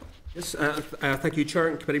considered. Yes, thank you, Chair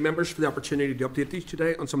and committee members, for the opportunity to update you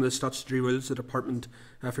today on some of the statutory rules the Department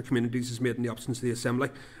for Communities has made in the absence of the Assembly.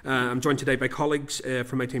 I'm joined today by colleagues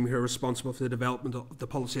from my team who are responsible for the development of the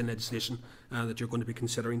policy and legislation that you're going to be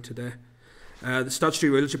considering today. The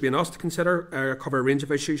statutory rules you're being asked to consider cover a range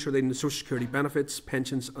of issues relating to social security benefits,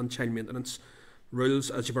 pensions and child maintenance. Rules,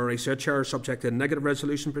 as you've already said, Chair, are subject to a negative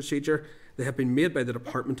resolution procedure. They have been made by the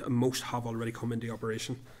Department and most have already come into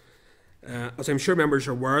operation. As I'm sure members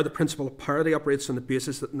are aware, the principle of parity operates on the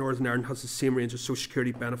basis that Northern Ireland has the same range of social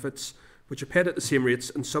security benefits, which are paid at the same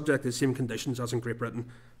rates and subject to the same conditions as in Great Britain,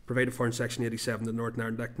 provided for in Section 87 of the Northern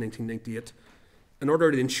Ireland Act 1998. In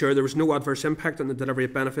order to ensure there was no adverse impact on the delivery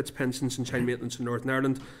of benefits, pensions and child maintenance in Northern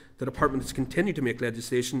Ireland, the Department has continued to make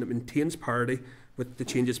legislation that maintains parity with the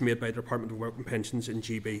changes made by the Department of Work and Pensions in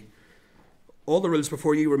GB. All the rules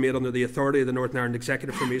before you were made under the authority of the Northern Ireland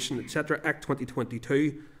Executive Formation, etc. Act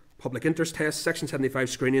 2022. Public interest tests, Section 75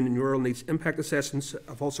 screening and rural needs impact assessments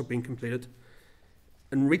have also been completed.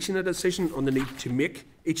 In reaching a decision on the need to make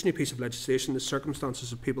each new piece of legislation, the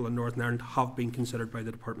circumstances of people in Northern Ireland have been considered by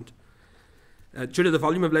the Department. Due to the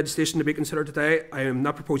volume of legislation to be considered today, I am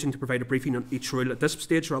not proposing to provide a briefing on each rule at this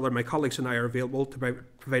stage. Rather, my colleagues and I are available to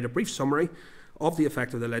provide a brief summary of the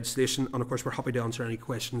effect of the legislation, and of course we're happy to answer any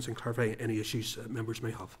questions and clarify any issues members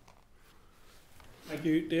may have. Thank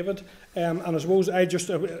you, David. And I suppose I just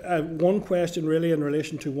have one question really in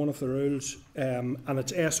relation to one of the rules, and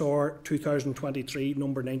it's SR 2023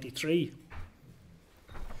 number 93.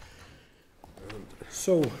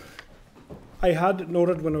 So I had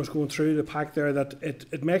noted when I was going through the pack there that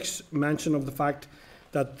it makes mention of the fact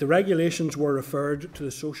that the regulations were referred to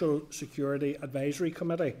the Social Security Advisory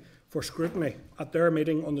Committee for scrutiny at their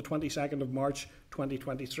meeting on the 22nd of March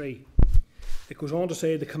 2023. It goes on to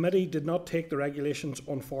say the committee did not take the regulations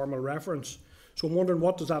on formal reference. So I'm wondering,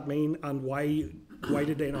 what does that mean and why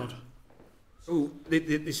did they not? So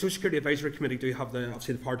the Social Security Advisory Committee do have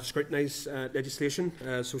obviously the power to scrutinise legislation,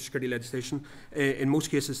 Social Security legislation. In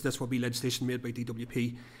most cases, this will be legislation made by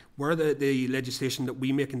DWP. Where the legislation that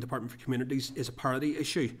we make in Department for Communities is a parity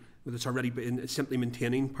issue, where it's already been simply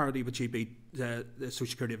maintaining parity with GB, the Social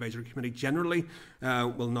Security Advisory Committee generally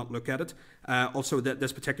will not look at it. Also,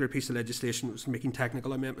 this particular piece of legislation was making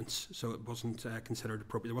technical amendments, so it wasn't considered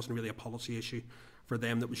appropriate. There wasn't really a policy issue for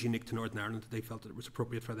them that was unique to Northern Ireland that they felt that it was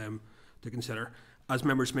appropriate for them to consider. As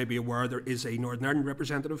members may be aware, there is a Northern Ireland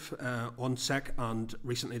representative on SEC, and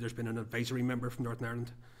recently there's been an advisory member from Northern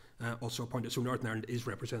Ireland also appointed. So Northern Ireland is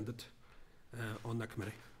represented on that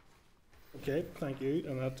committee. Okay, thank you,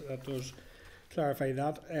 and that does clarify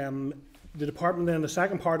that. The department then, the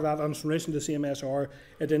second part of that, and in relation to the CMSR,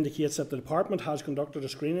 it indicates that the department has conducted a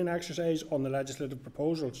screening exercise on the legislative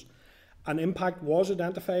proposals. An impact was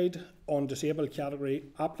identified on disabled category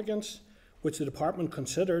applicants, which the department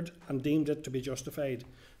considered and deemed it to be justified.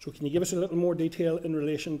 So can you give us a little more detail in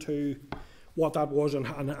relation to what that was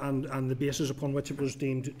and the basis upon which it was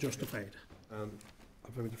deemed justified? I'm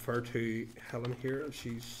going to defer to Helen here.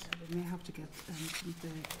 She's... We may have to get some of the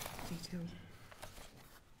details.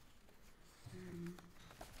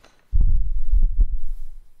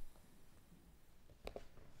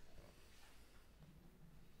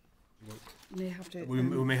 We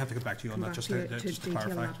may have to get back to you on that just to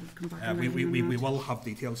clarify. We will have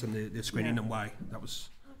details in the screening and why that was.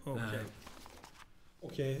 Okay.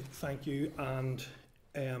 Okay, thank you. And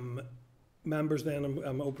members, then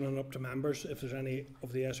I'm opening up to members. If there's any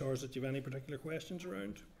of the SRs that you have any particular questions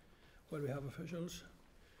around, while we have officials.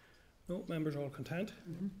 No, members all content.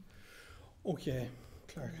 Okay,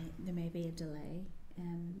 Clark. There may be a delay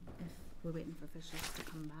if we're waiting for officials to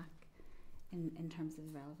come back. In terms of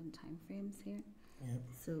the relevant timeframes here. Yeah.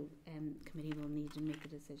 So committee will need to make a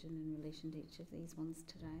decision in relation to each of these ones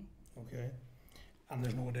today. Okay. And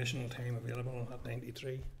there's no additional time available at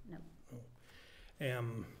 93? No. No.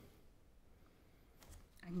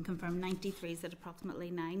 I can confirm 93 is at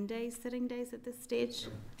approximately 9 days, sitting days at this stage.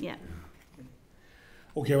 Yeah.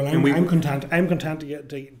 Okay, well, I'm content. I'm content to get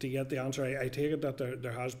the answer. I take it that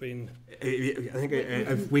there has been. I think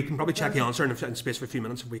if we can probably check the answer in space for a few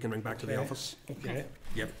minutes if we can ring back to the office. Okay.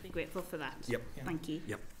 Yep. Be grateful for that. Yep. Thank you.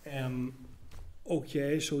 Yep.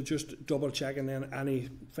 Okay, so just double checking then any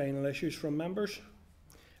final issues from members,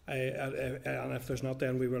 and if there's not,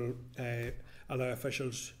 then we will allow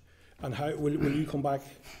officials. And how will you come back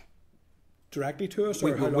directly to us?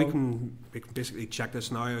 Or we can basically check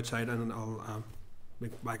this now outside, and I'll.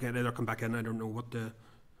 Back in or come back in. I don't know what the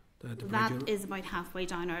that is about halfway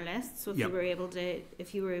down our list. So if you were able to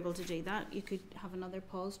do that, you could have another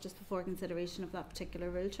pause just before consideration of that particular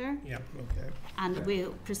rule, Chair. Yeah. Okay. And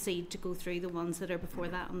we'll proceed to go through the ones that are before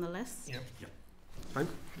that on the list. Yeah. Fine.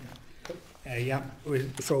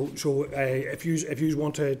 So if you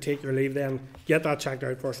want to take your leave, then get that checked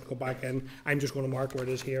out first and go back in. I'm just going to mark where it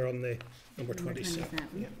is here on the number 27.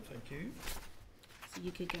 Yeah. Thank you. So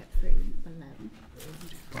you could get through 11.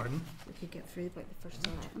 Pardon? We could get through about the first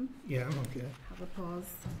 11. Yeah, okay. Have a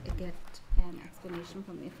pause to get explanation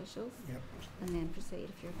from the officials. Yep. And then proceed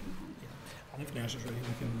if you're from home. Yeah. And if necessary,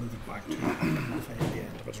 we can move it back to the end of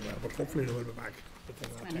it as well. But hopefully they will be back within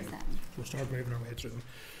that 27. time. We'll start moving our way through them.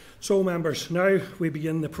 So, members, now we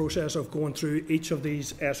begin the process of going through each of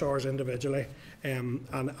these SRs individually, and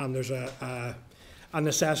there's a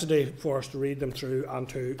necessity for us to read them through and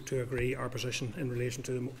to agree our position in relation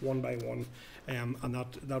to them one by one, and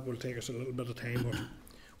that will take us a little bit of time, but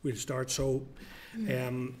we'll start. So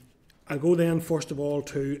I'll go then first of all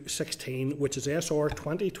to 16, which is SR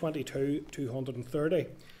 2022-230,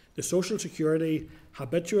 the Social Security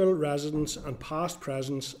Habitual Residence and Past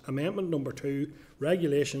Presence Amendment Number 2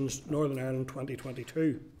 Regulations Northern Ireland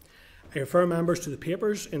 2022. I refer members to the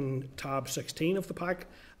papers in tab 16 of the pack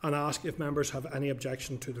and ask if members have any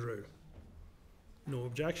objection to the rule. No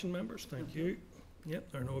objection, members. Thank you.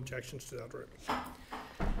 Yep, there are no objections to that rule.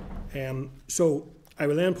 So I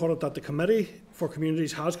will then put it that the Committee for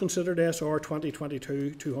Communities has considered SR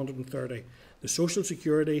 2022-230, the Social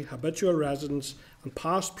Security Habitual Residence and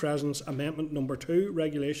Past Presence Amendment Number 2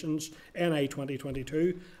 Regulations NI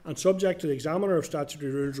 2022, and subject to the Examiner of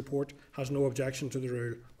Statutory Rules report, has no objection to the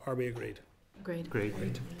rule. Are we agreed? Agreed. Great.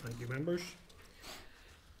 Thank you, members.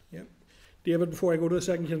 Yep. David, before I go to the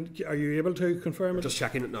second, are you able to confirm it? Just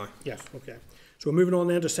checking it now. Yes, okay. So moving on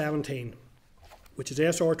then to 17, which is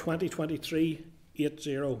SR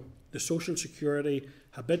 2023-80, the Social Security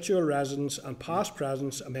Habitual Residence and Past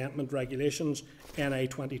Presence Amendment Regulations NI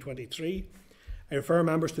 2023. I refer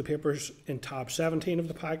members to the papers in tab 17 of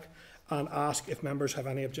the pack and ask if members have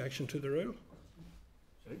any objection to the rule.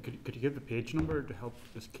 Could you give the page number to help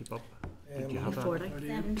us keep up? Do you have that?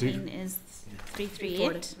 17 is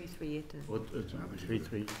 338. 338. What,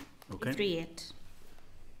 3-3, okay. 338.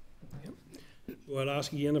 So I'll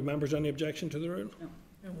ask again if members any objection to the rule.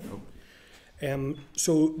 No.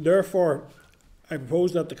 So therefore, I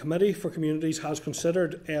propose that the Committee for Communities has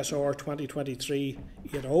considered SR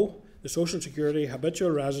 2023-80, the Social Security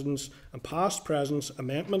Habitual Residence and Past Presence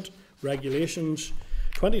Amendment Regulations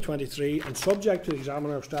 2023, and subject to the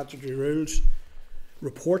Examiner of Statutory Rules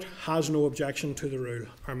report, has no objection to the rule.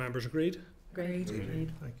 Are members agreed?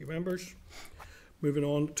 Agreed. Thank you, members. Moving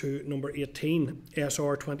on to number 18,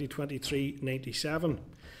 SR 2023-97,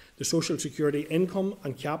 the Social Security Income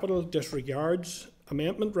and Capital Disregards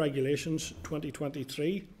Amendment Regulations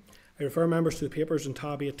 2023. I refer members to the papers in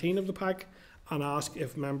tab 18 of the pack and ask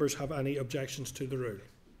if members have any objections to the rule.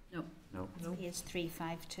 No. No. Page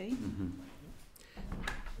 352.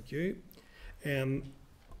 Thank you.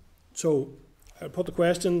 So I'll put the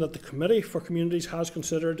question that the Committee for Communities has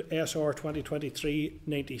considered SR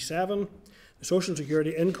 2023-97, the Social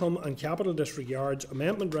Security Income and Capital Disregards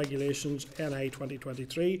Amendment Regulations NI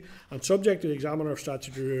 2023, and subject to the Examiner of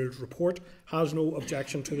Statutory Rules report, has no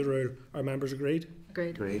objection to the rule. Are members agreed?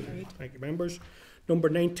 Agreed. Thank you, members. Number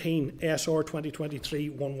 19, SR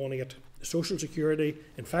 2023-118, the Social Security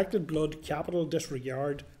Infected Blood Capital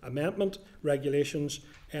Disregard Amendment Regulations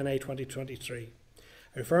NI 2023.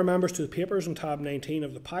 I refer members to the papers in tab 19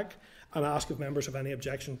 of the pack and ask if members have any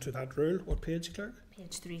objection to that rule. What page, Clerk?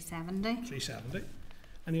 Page 370. 370.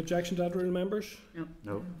 Any objection to that rule, members? No.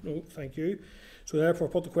 No. No, thank you. So therefore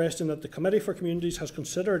put the question that the Committee for Communities has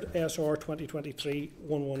considered SR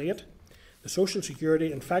 2023-118, the Social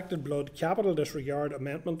Security Infected Blood Capital Disregard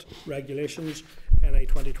Amendment Regulations NI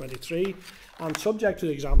 2023, and subject to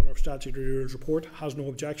the Examiner of Statutory Rules report, has no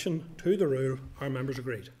objection to the rule. Are members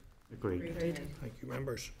agreed? Agreed. Thank you,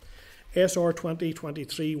 members. SR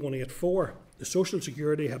 2023-184, the Social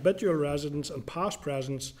Security Habitual Residence and Past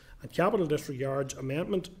Presence and Capital Disregards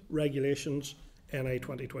Amendment Regulations NI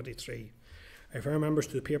 2023. I refer members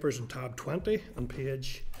to the papers in tab 20 and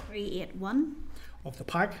page 381 of the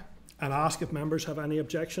pack and ask if members have any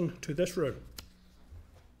objection to this rule.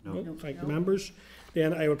 No. Thank you, members.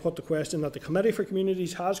 Then I will put the question that the Committee for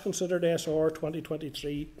Communities has considered SR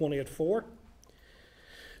 2023-184,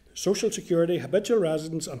 Social Security Habitual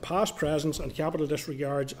Residence and Past Presence and Capital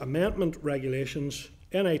Disregards Amendment Regulations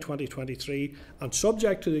NI 2023, and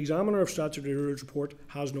subject to the Examiner of Statutory Rules report,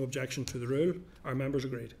 has no objection to the rule. Are members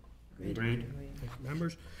agreed? Agreed. Thank you,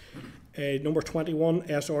 members. Number 21,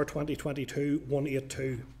 SR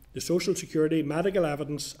 2022-182, the Social Security Medical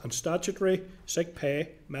Evidence and Statutory Sick Pay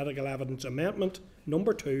Medical Evidence Amendment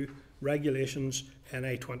Number 2 Regulations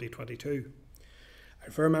NI 2022. I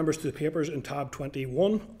refer members to the papers in tab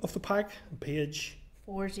 21 of the pack, page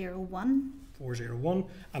 401. 401,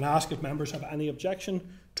 and ask if members have any objection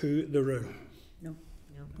to the rule. No.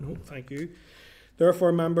 No, thank you.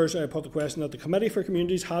 Therefore, members, I put the question that the Committee for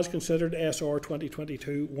Communities has considered SR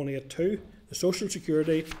 2022-182, the Social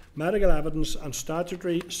Security Medical Evidence and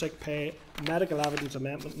Statutory Sick Pay Medical Evidence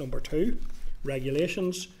Amendment Number 2,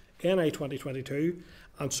 Regulations NI 2022,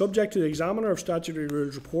 and subject to the Examiner of Statutory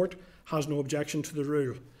Rules report, has no objection to the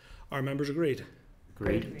rule. Are members agreed?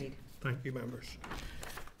 Agreed. Thank you, members.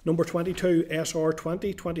 Number 22, SR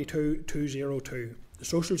 2022-202, the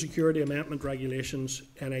Social Security Amendment Regulations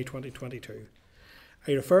NI 2022.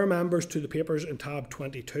 I refer members to the papers in tab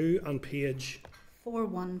 22 and page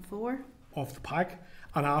 414 of the pack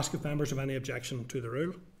and ask if members have any objection to the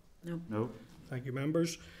rule. No. Thank you,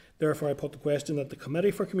 members. Therefore, I put the question that the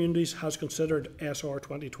Committee for Communities has considered SR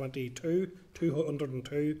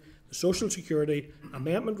 2022-202, the Social Security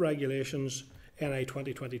Amendment Regulations NI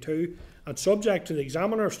 2022, and subject to the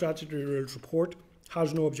Examiner of Statutory Rules report,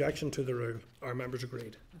 has no objection to the rule. Are members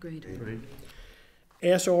agreed? Agreed.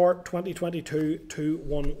 SR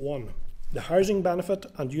 2022-211, the Housing Benefit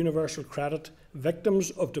and Universal Credit Victims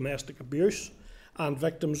of Domestic Abuse and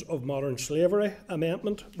Victims of Modern Slavery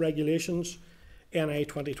Amendment Regulations NI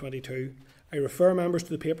 2022. I refer members to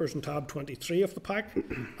the papers in tab 23 of the pack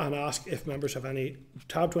and ask if members have any,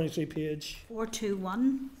 tab 23 page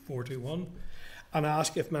 421, and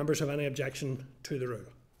ask if members have any objection to the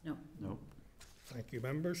rule. No. Thank you,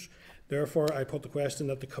 members. Therefore, I put the question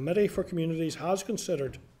that the Committee for Communities has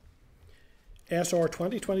considered SR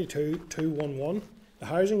 2022-211, the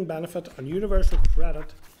Housing Benefit and Universal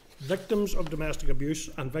Credit Victims of Domestic Abuse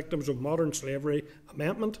and Victims of Modern Slavery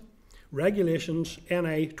Amendment Regulations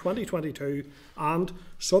NI 2022, and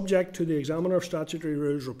subject to the Examiner of Statutory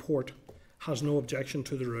Rules report, has no objection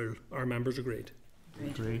to the rule. Are members agreed?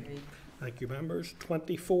 Agreed. Thank you, members.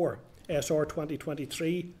 24, SR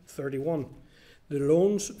 2023-31. The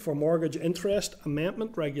Loans for Mortgage Interest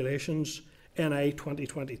Amendment Regulations, NI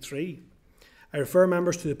 2023. I refer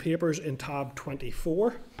members to the papers in tab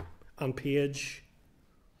 24 on page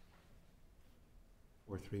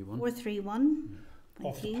 431. 431.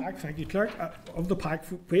 of the pack. Thank you, Clerk. Of the pack,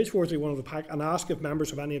 page 431 of the pack, and ask if members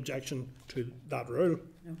have any objection to that rule.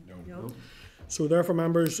 No. So therefore,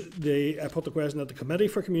 members, I put the question that the Committee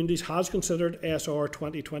for Communities has considered SR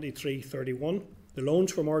 2023-31, the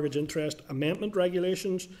Loans for Mortgage Interest Amendment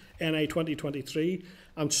Regulations, NI 2023,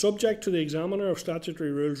 and subject to the Examiner of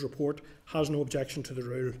Statutory Rules report, has no objection to the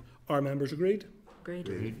rule. Are members agreed?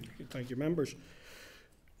 Agreed. Thank you, members.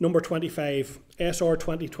 Number 25, SR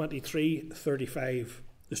 2023-35,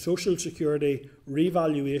 the Social Security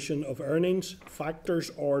Revaluation of Earnings Factors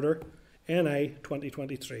Order, NI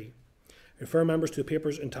 2023. Refer members to the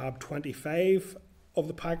papers in tab 25 of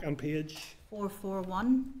the pack on page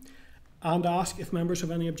 441. and ask if members have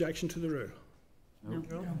any objection to the rule. No.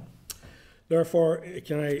 Therefore,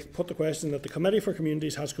 can I put the question that the Committee for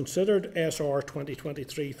Communities has considered SR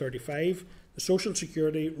 2023-35, the Social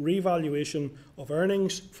Security Revaluation of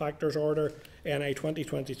Earnings Factors Order, NI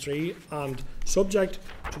 2023, and subject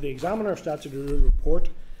to the Examiner of Statutory Rule report,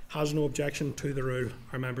 has no objection to the rule.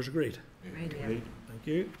 Are members agreed? Agreed. Thank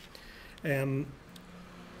you.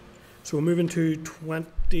 So we're moving to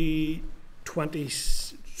 2020.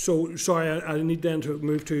 So, sorry, I need then to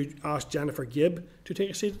move to ask Jennifer Gibb to take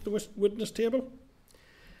a seat at the witness table.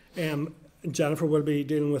 Jennifer will be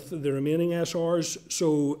dealing with the remaining SRs.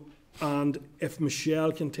 So, and if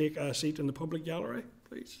Michelle can take a seat in the public gallery,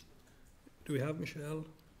 please. Do we have Michelle?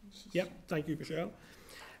 Yep, thank you, Michelle.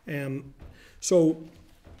 So,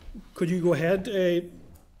 could you go ahead,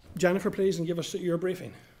 Jennifer, please, and give us your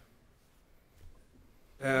briefing?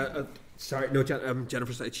 Sorry, no,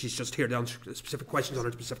 Jennifer said she's just here to answer specific questions on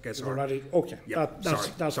her specific SR. Already, okay. Yeah,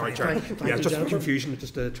 That's sorry, fine. Chair. Thank Yeah, you, just Jennifer. confusion,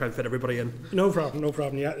 just to try and fit everybody in. No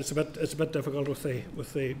problem. Yeah, it's a bit difficult with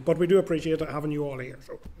the, but we do appreciate having you all here.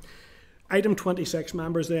 So, item 26,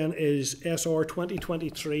 members, then is SR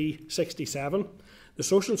 2023-67, the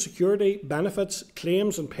Social Security Benefits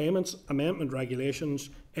Claims and Payments Amendment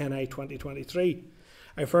Regulations, NI 2023.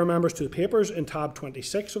 I refer members to the papers in tab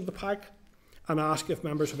 26 of the pack and ask if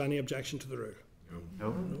members have any objection to the rule.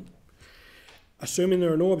 No. Assuming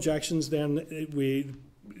there are no objections, then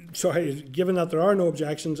given that there are no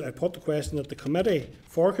objections, I put the question that the Committee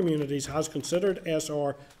for Communities has considered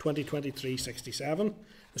SR 2023-67,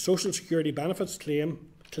 the Social Security Benefits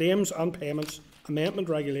Claims and Payments Amendment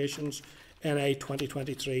Regulations, NI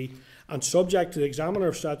 2023, and subject to the Examiner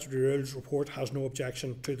of Statutory Rules report, has no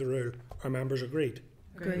objection to the rule. Are members agreed?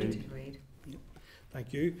 Agreed.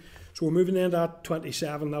 Thank you. So we're moving then to that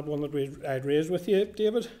 27, that one that I'd raised with you,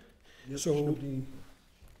 David. Yep,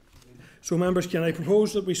 So members, can I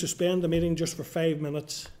propose that we suspend the meeting just for 5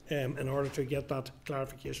 minutes in order to get that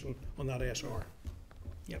clarification on that SR?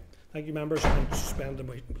 Yep. Thank you, members, and suspend the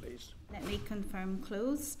meeting, please. Let me confirm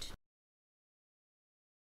closed.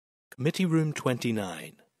 Committee Room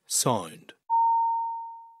 29. Sound.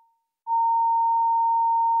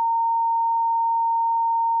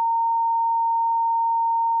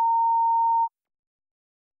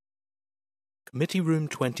 Committee Room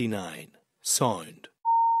 29. Sound.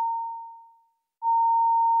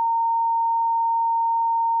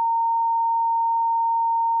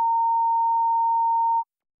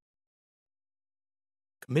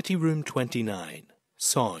 Committee Room 29.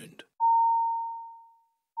 Sound.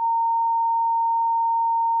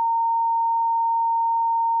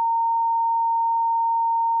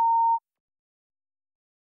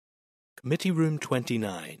 Committee Room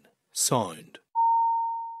 29.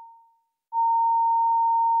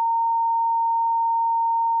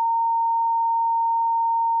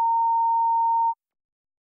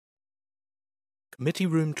 Sound. Committee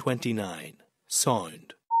Room 29.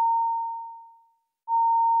 Sound.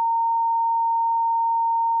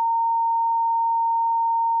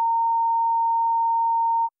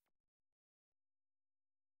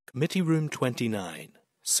 Committee Room 29.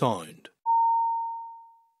 Sound.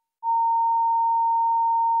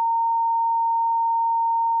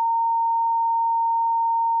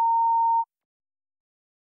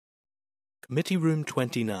 Committee Room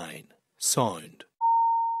 29. Sound.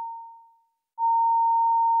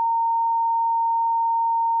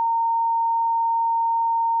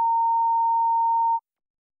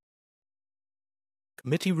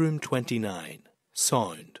 Committee Room 29.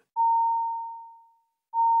 Sound.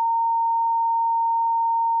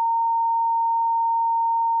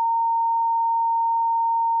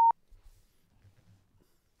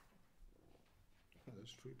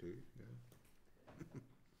 That's true too, yeah.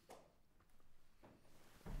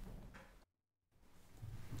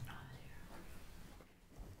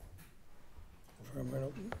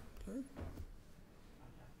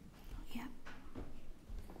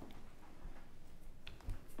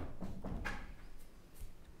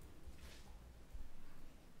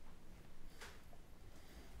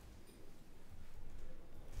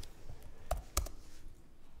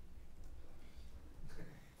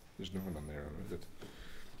 There's no one on there, is it?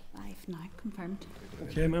 5 now, confirmed.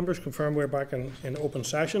 Okay, members, confirm we're back in open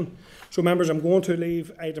session. So, members, I'm going to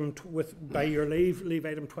leave by your leave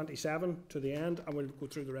item 27 to the end, and we'll go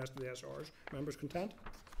through the rest of the SRs. Members content?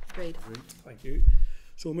 Agreed. Thank you.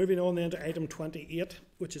 So, moving on then to item 28,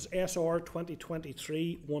 which is SR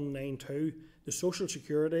 2023-192, the Social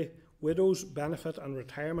Security, Widows, Benefit and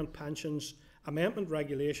Retirement Pensions Amendment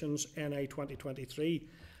Regulations, NI 2023.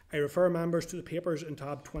 I refer members to the papers in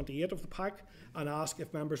tab 28 of the pack and ask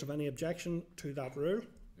if members have any objection to that rule.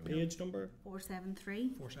 Page number?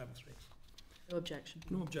 473. 473. No objection.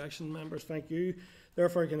 No objection, members. Thank you.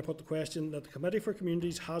 Therefore, I'm going to put the question that the Committee for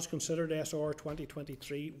Communities has considered SR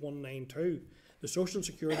 2023-192, the Social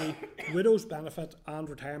Security, Widows Benefit and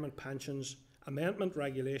Retirement Pensions Amendment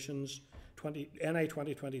Regulations, NI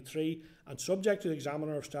 2023, and subject to the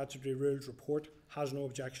Examiner of Statutory Rules report, has no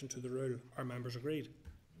objection to the rule. Are members agreed?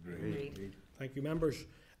 Agreed. Thank you, members.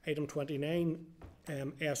 Item 29,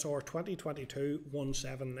 SR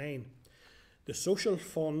 2022-179. The Social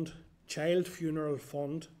Fund, Child Funeral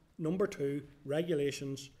Fund, Number 2,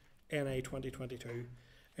 Regulations, NI 2022. I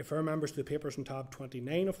refer members to the papers in tab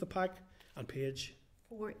 29 of the pack and page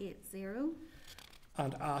 480.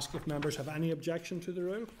 and ask if members have any objection to the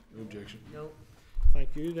rule. No objection. No.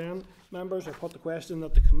 Thank you then. Members, I put the question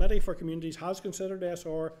that the Committee for Communities has considered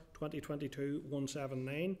SR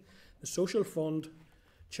 2022-179, the Social Fund,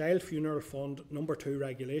 Child Funeral Fund Number 2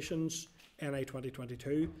 Regulations, NI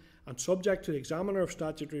 2022, and subject to the Examiner of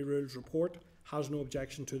Statutory Rules report, has no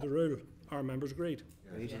objection to the rule. Are members agreed?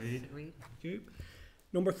 Yes. Agreed. Thank you.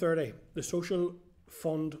 Number 30, the Social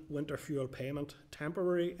Fund Winter Fuel Payment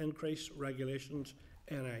Temporary Increase Regulations,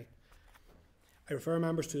 NI. I refer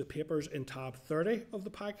members to the papers in tab 30 of the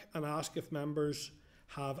pack and ask if members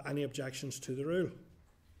have any objections to the rule.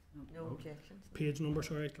 No objections. Page number,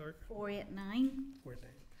 sorry, Clerk. 489.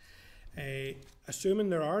 Assuming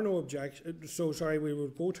there are no objections, we will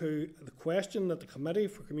go to the question that the Committee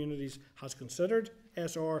for Communities has considered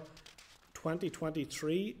SR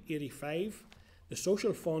 2023-85, the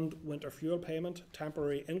Social Fund Winter Fuel Payment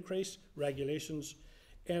Temporary Increase Regulations,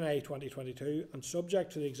 NI 2022, and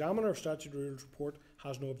subject to the Examiner of Statutory Rules report,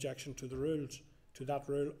 has no objection to the rules. To that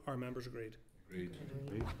rule, are members agreed? Agreed.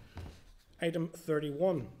 Item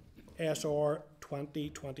 31, SR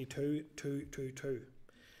 2022-222.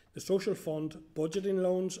 The Social Fund Budgeting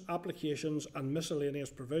Loans, Applications and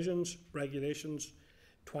Miscellaneous Provisions Regulations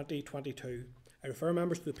 2022. I refer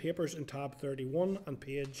members to the papers in tab 31 and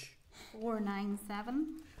page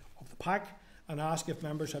 497 of the pack and ask if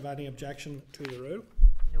members have any objection to the rule.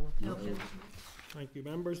 No. Thank you,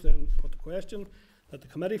 members. Then put the question that the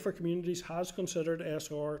Committee for Communities has considered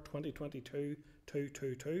SR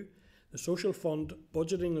 2022-222, the Social Fund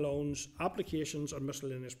Budgeting Loans, Applications and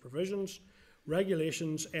Miscellaneous Provisions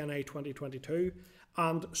Regulations, NI 2022,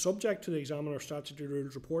 and subject to the Examiner of Statutory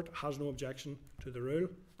Rules report, has no objection to the rule.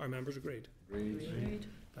 Are members agreed? Agreed.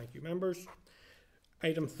 Thank you, members.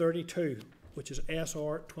 Item 32, which is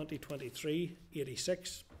SR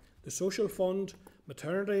 2023-86, the Social Fund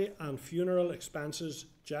Maternity and Funeral Expenses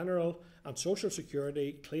General and Social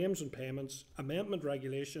Security Claims and Payments Amendment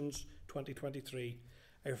Regulations 2023.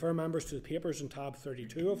 I refer members to the papers in tab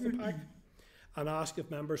 32 of the pack and ask if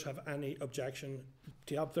members have any objection.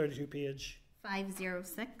 Tab 32, page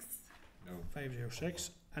 506. No.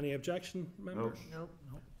 506. Any objection, members? No.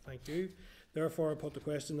 Thank you. Therefore, I put the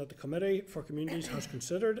question that the Committee for Communities has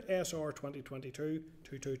considered SR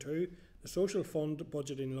 2022-222, the Social Fund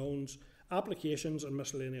Budgeting Loans, Applications and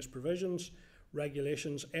Miscellaneous Provisions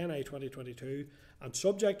Regulations, NI 2022, and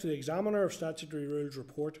subject to the Examiner of Statutory Rules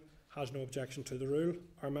report, has no objection to the rule.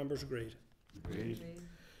 Are members agreed? Agreed.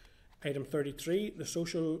 Item 33, the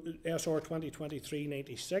SR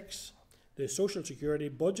 2023-96, the Social Security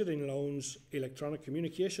Budgeting Loans, Electronic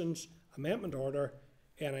Communications Amendment Order,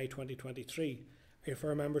 NI 2023. I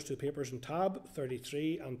refer members to the papers in tab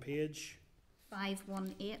 33 and page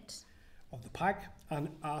 518. of the pack and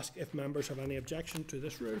ask if members have any objection to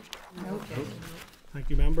this rule. No. Thank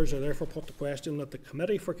you, members. I therefore put the question that the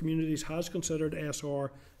Committee for Communities has considered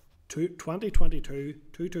SR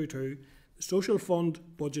 2022-222, the Social Fund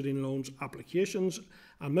Budgeting Loans, Applications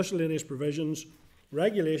and Miscellaneous Provisions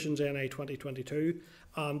Regulations, NI 2022,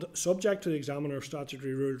 and subject to the Examiner of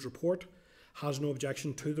Statutory Rules report, has no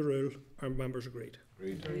objection to the rule. Are members agreed?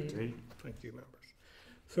 Agreed. Thank you, members.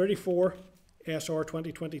 34, SR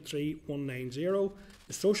 2023-190,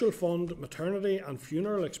 the Social Fund Maternity and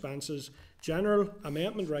Funeral Expenses General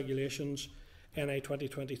Amendment Regulations, NI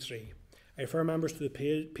 2023. I refer members to the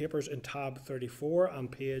papers in tab 34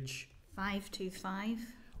 and page 525.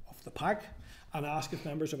 of the pack and ask if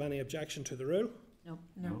members have any objection to the rule. No.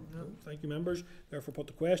 No. Thank you, members. Therefore, put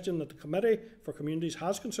the question that the Committee for Communities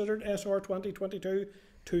has considered SR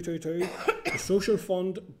 2022-222, the Social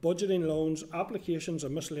Fund budgeting loans, applications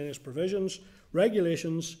and miscellaneous provisions,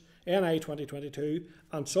 regulations, NI 2022,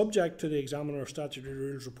 and subject to the Examiner of Statutory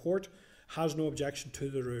Rules report, has no objection to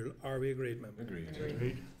the rule. Are we agreed, members?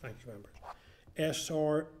 Agreed. Thank you, members.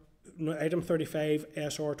 Item 35,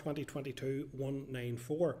 SR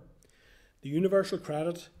 2022-194. The Universal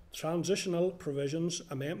Credit Transitional Provisions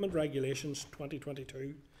Amendment Regulations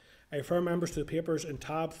 2022. I refer members to the papers in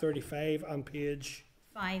tab 35 and page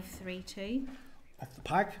 532. of the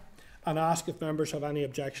pack and ask if members have any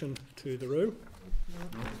objection to the rule.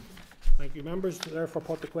 No. Thank you, members. Therefore,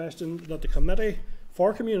 put the question that the Committee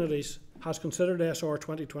for Communities has considered SR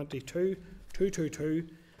 2022-222,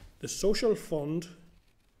 the Social Fund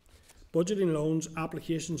budgeting loans,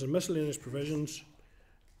 applications and miscellaneous provisions.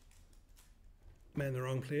 Am I in the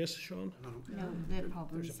wrong place, Sean? No, the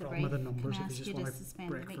problem's There's a problem with the numbers Can I if ask you just you to want to suspend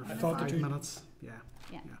break the for meeting? I thought the 5 two- minutes. Yeah.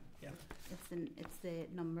 Yeah. Yeah. It's the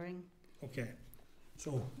numbering. Okay.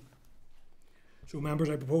 So members,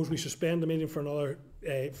 I propose we suspend the meeting for another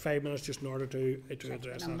 5 minutes just in order to Check the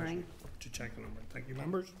address that numbering. issue, to check the number. Thank you,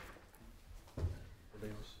 members.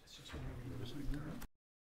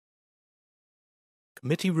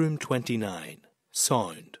 Committee Room 29.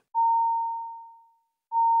 Sound.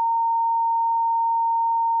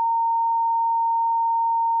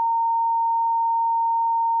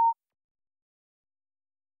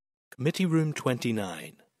 Committee Room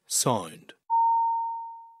 29. Sound.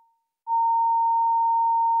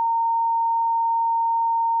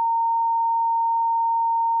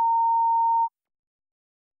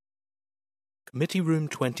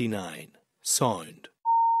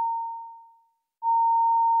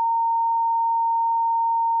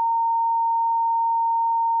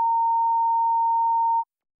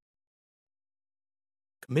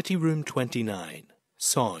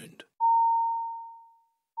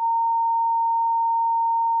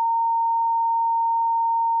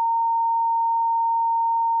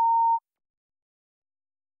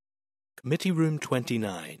 Committee Room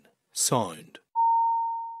 29. Sound.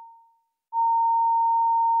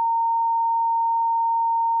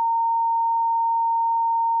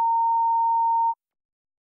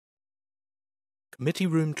 Committee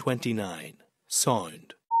Room 29. Sound.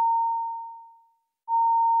 Committee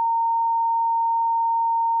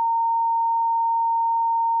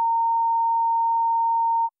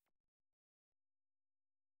Room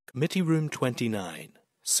 29. Sound. Committee Room 29.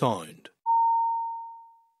 Sound.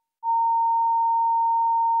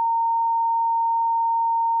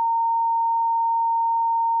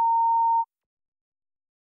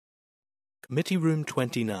 Committee Room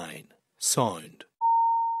 29. Sound.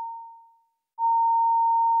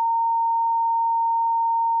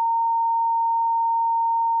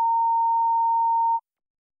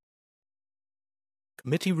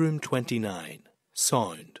 Committee Room 29.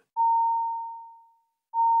 Sound.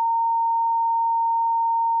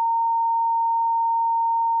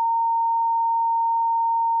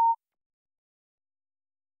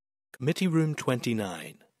 Committee Room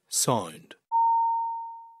 29. Sound.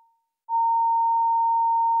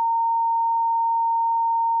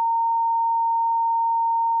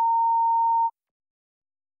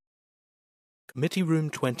 Committee Room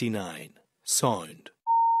 29. Sound.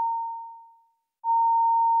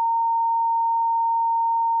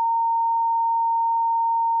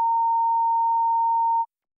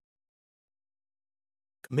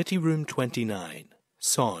 Committee Room 29.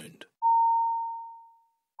 Sound.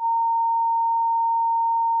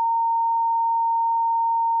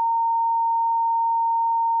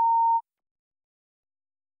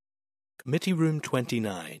 Committee Room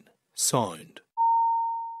 29. Sound.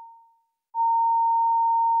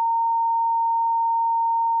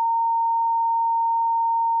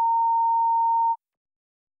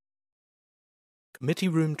 Committee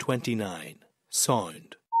Room 29.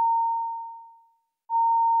 Sound. Committee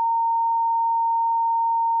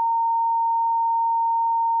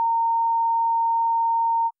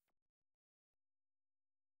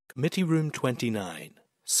Room 29. Sound. Committee Room 29.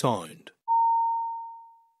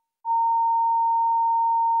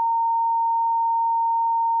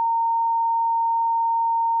 Sound.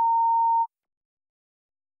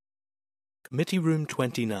 Committee Room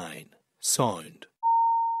 29. Sound.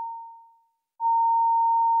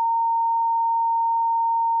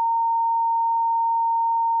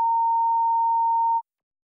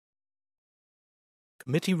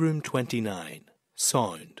 Committee Room 29.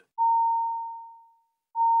 Sound.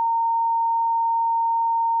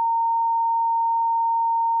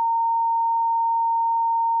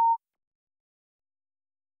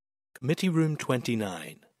 Committee Room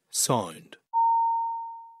 29, Sound.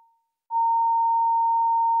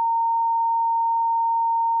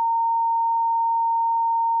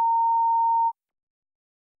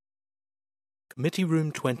 Committee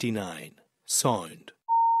Room 29, Sound.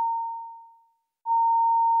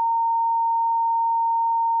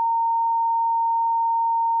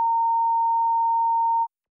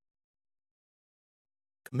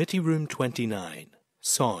 Committee Room 29,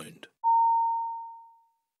 Sound.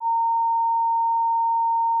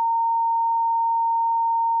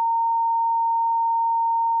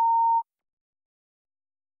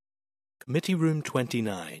 Committee Room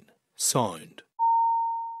 29, Sound.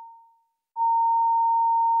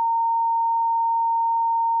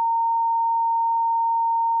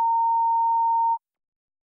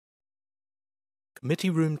 Committee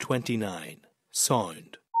Room 29,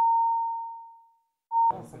 Sound.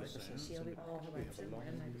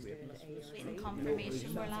 Waiting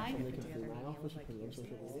confirmation we're live.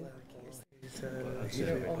 So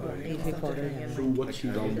what she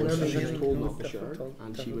done was she was told not to share,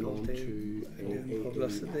 and she went on to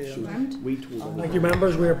we told her. Thank you,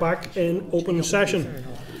 members. We are back in open session.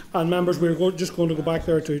 And members, we're just going to go back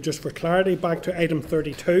there to, just for clarity, back to item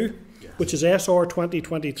 32, which is SR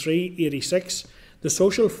 2023-86, the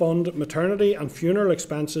Social Fund Maternity and Funeral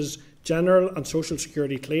Expenses, General and Social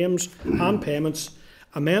Security Claims and Payments,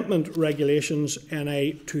 Amendment Regulations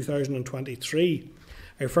NI 2023.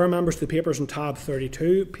 I refer members to the papers in tab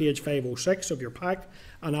 32, page 506 of your pack,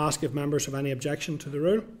 and ask if members have any objection to the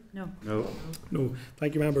rule. No. No.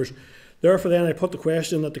 Thank you, members. Therefore, then, I put the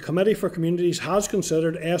question that the Committee for Communities has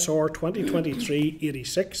considered SR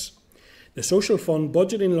 2023-86, the Social Fund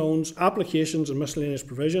Budgeting Loans, Applications and Miscellaneous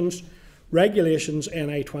Provisions, Regulations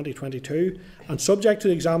NI 2022, and subject to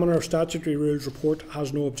the Examiner of Statutory Rules report,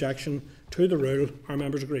 has no objection to the rule. Are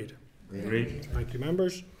members agreed? Agreed. Thank you,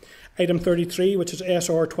 members. Item 33, which is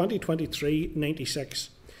SR 2023-96,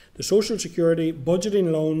 the Social Security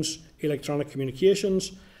Budgeting Loans, Electronic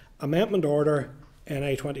Communications, Amendment Order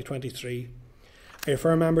NI 2023. I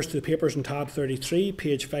refer members to the papers in tab 33,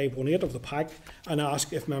 page 518 of the pack, and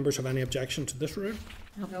ask if members have any objection to this rule.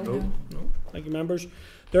 No. Thank you, members.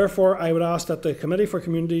 Therefore, I would ask that the Committee for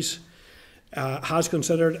Communities has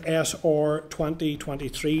considered SR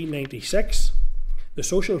 2023-96, the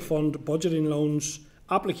Social Fund Budgeting Loans,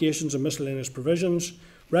 Applications and Miscellaneous Provisions,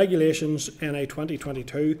 Regulations NI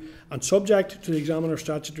 2022, and subject to the Examiner of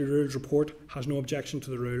Statutory Rules report, has no objection to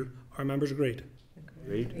the rule. Are members agreed?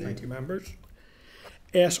 Agreed. Thank you, members.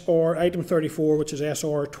 SR item 34, which is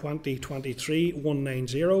SR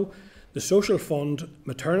 2023-190, the Social Fund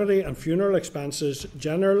Maternity and Funeral Expenses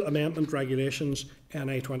General Amendment Regulations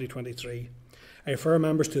NI 2023. I refer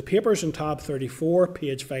members to the papers in tab 34,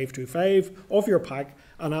 page 525 of your pack,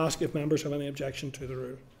 and ask if members have any objection to the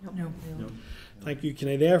rule. No. Thank you. Can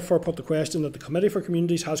I therefore put the question that the Committee for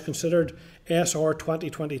Communities has considered SR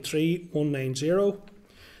 2023-190,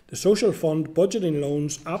 the Social Fund Budgeting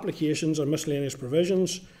Loans, Applications and Miscellaneous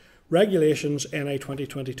Provisions, Regulations NI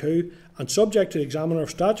 2022, and subject to the Examiner of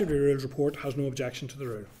Statutory Rules report, has no objection to the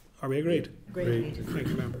rule. Are we agreed? Agreed. Thank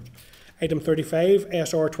you, members. Item 35,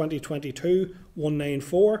 SR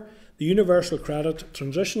 2022-194, the Universal Credit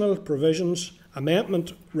Transitional Provisions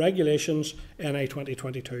Amendment Regulations NI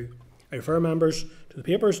 2022. I refer members to the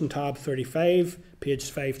papers in tab 35, page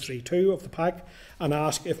 532 of the pack, and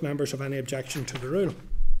ask if members have any objection to the rule.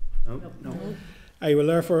 No. I will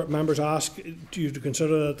therefore, members, ask you to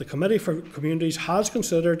consider that the Committee for Communities has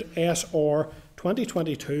considered SR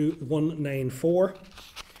 2022-194,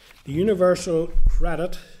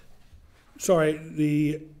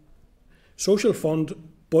 the Social Fund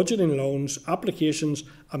Budgeting Loans, Applications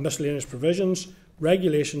and Miscellaneous Provisions,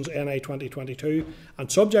 Regulations NI 2022,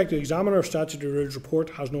 and subject to the Examiner of Statutory Rules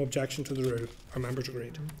report, has no objection to the rule. Are members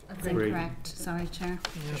agreed? That's Agreed. incorrect. Sorry, Chair.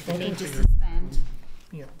 Yes, We need to suspend.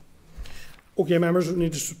 Yeah. Okay, members, we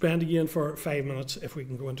need to suspend again for 5 minutes if we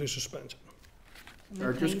can go into suspension.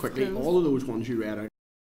 Or just Please quickly, close. all of those ones you read out.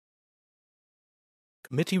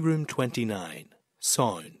 Committee Room 29,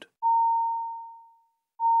 Sound.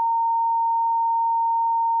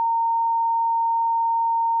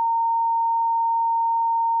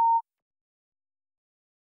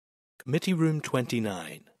 Committee Room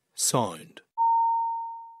 29, Sound.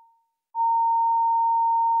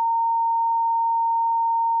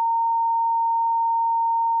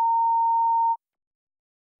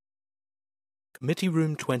 Committee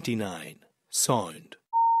Room 29, Sound.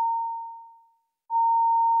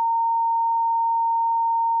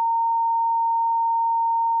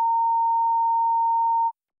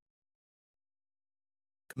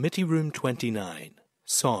 Committee Room 29,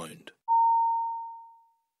 Sound.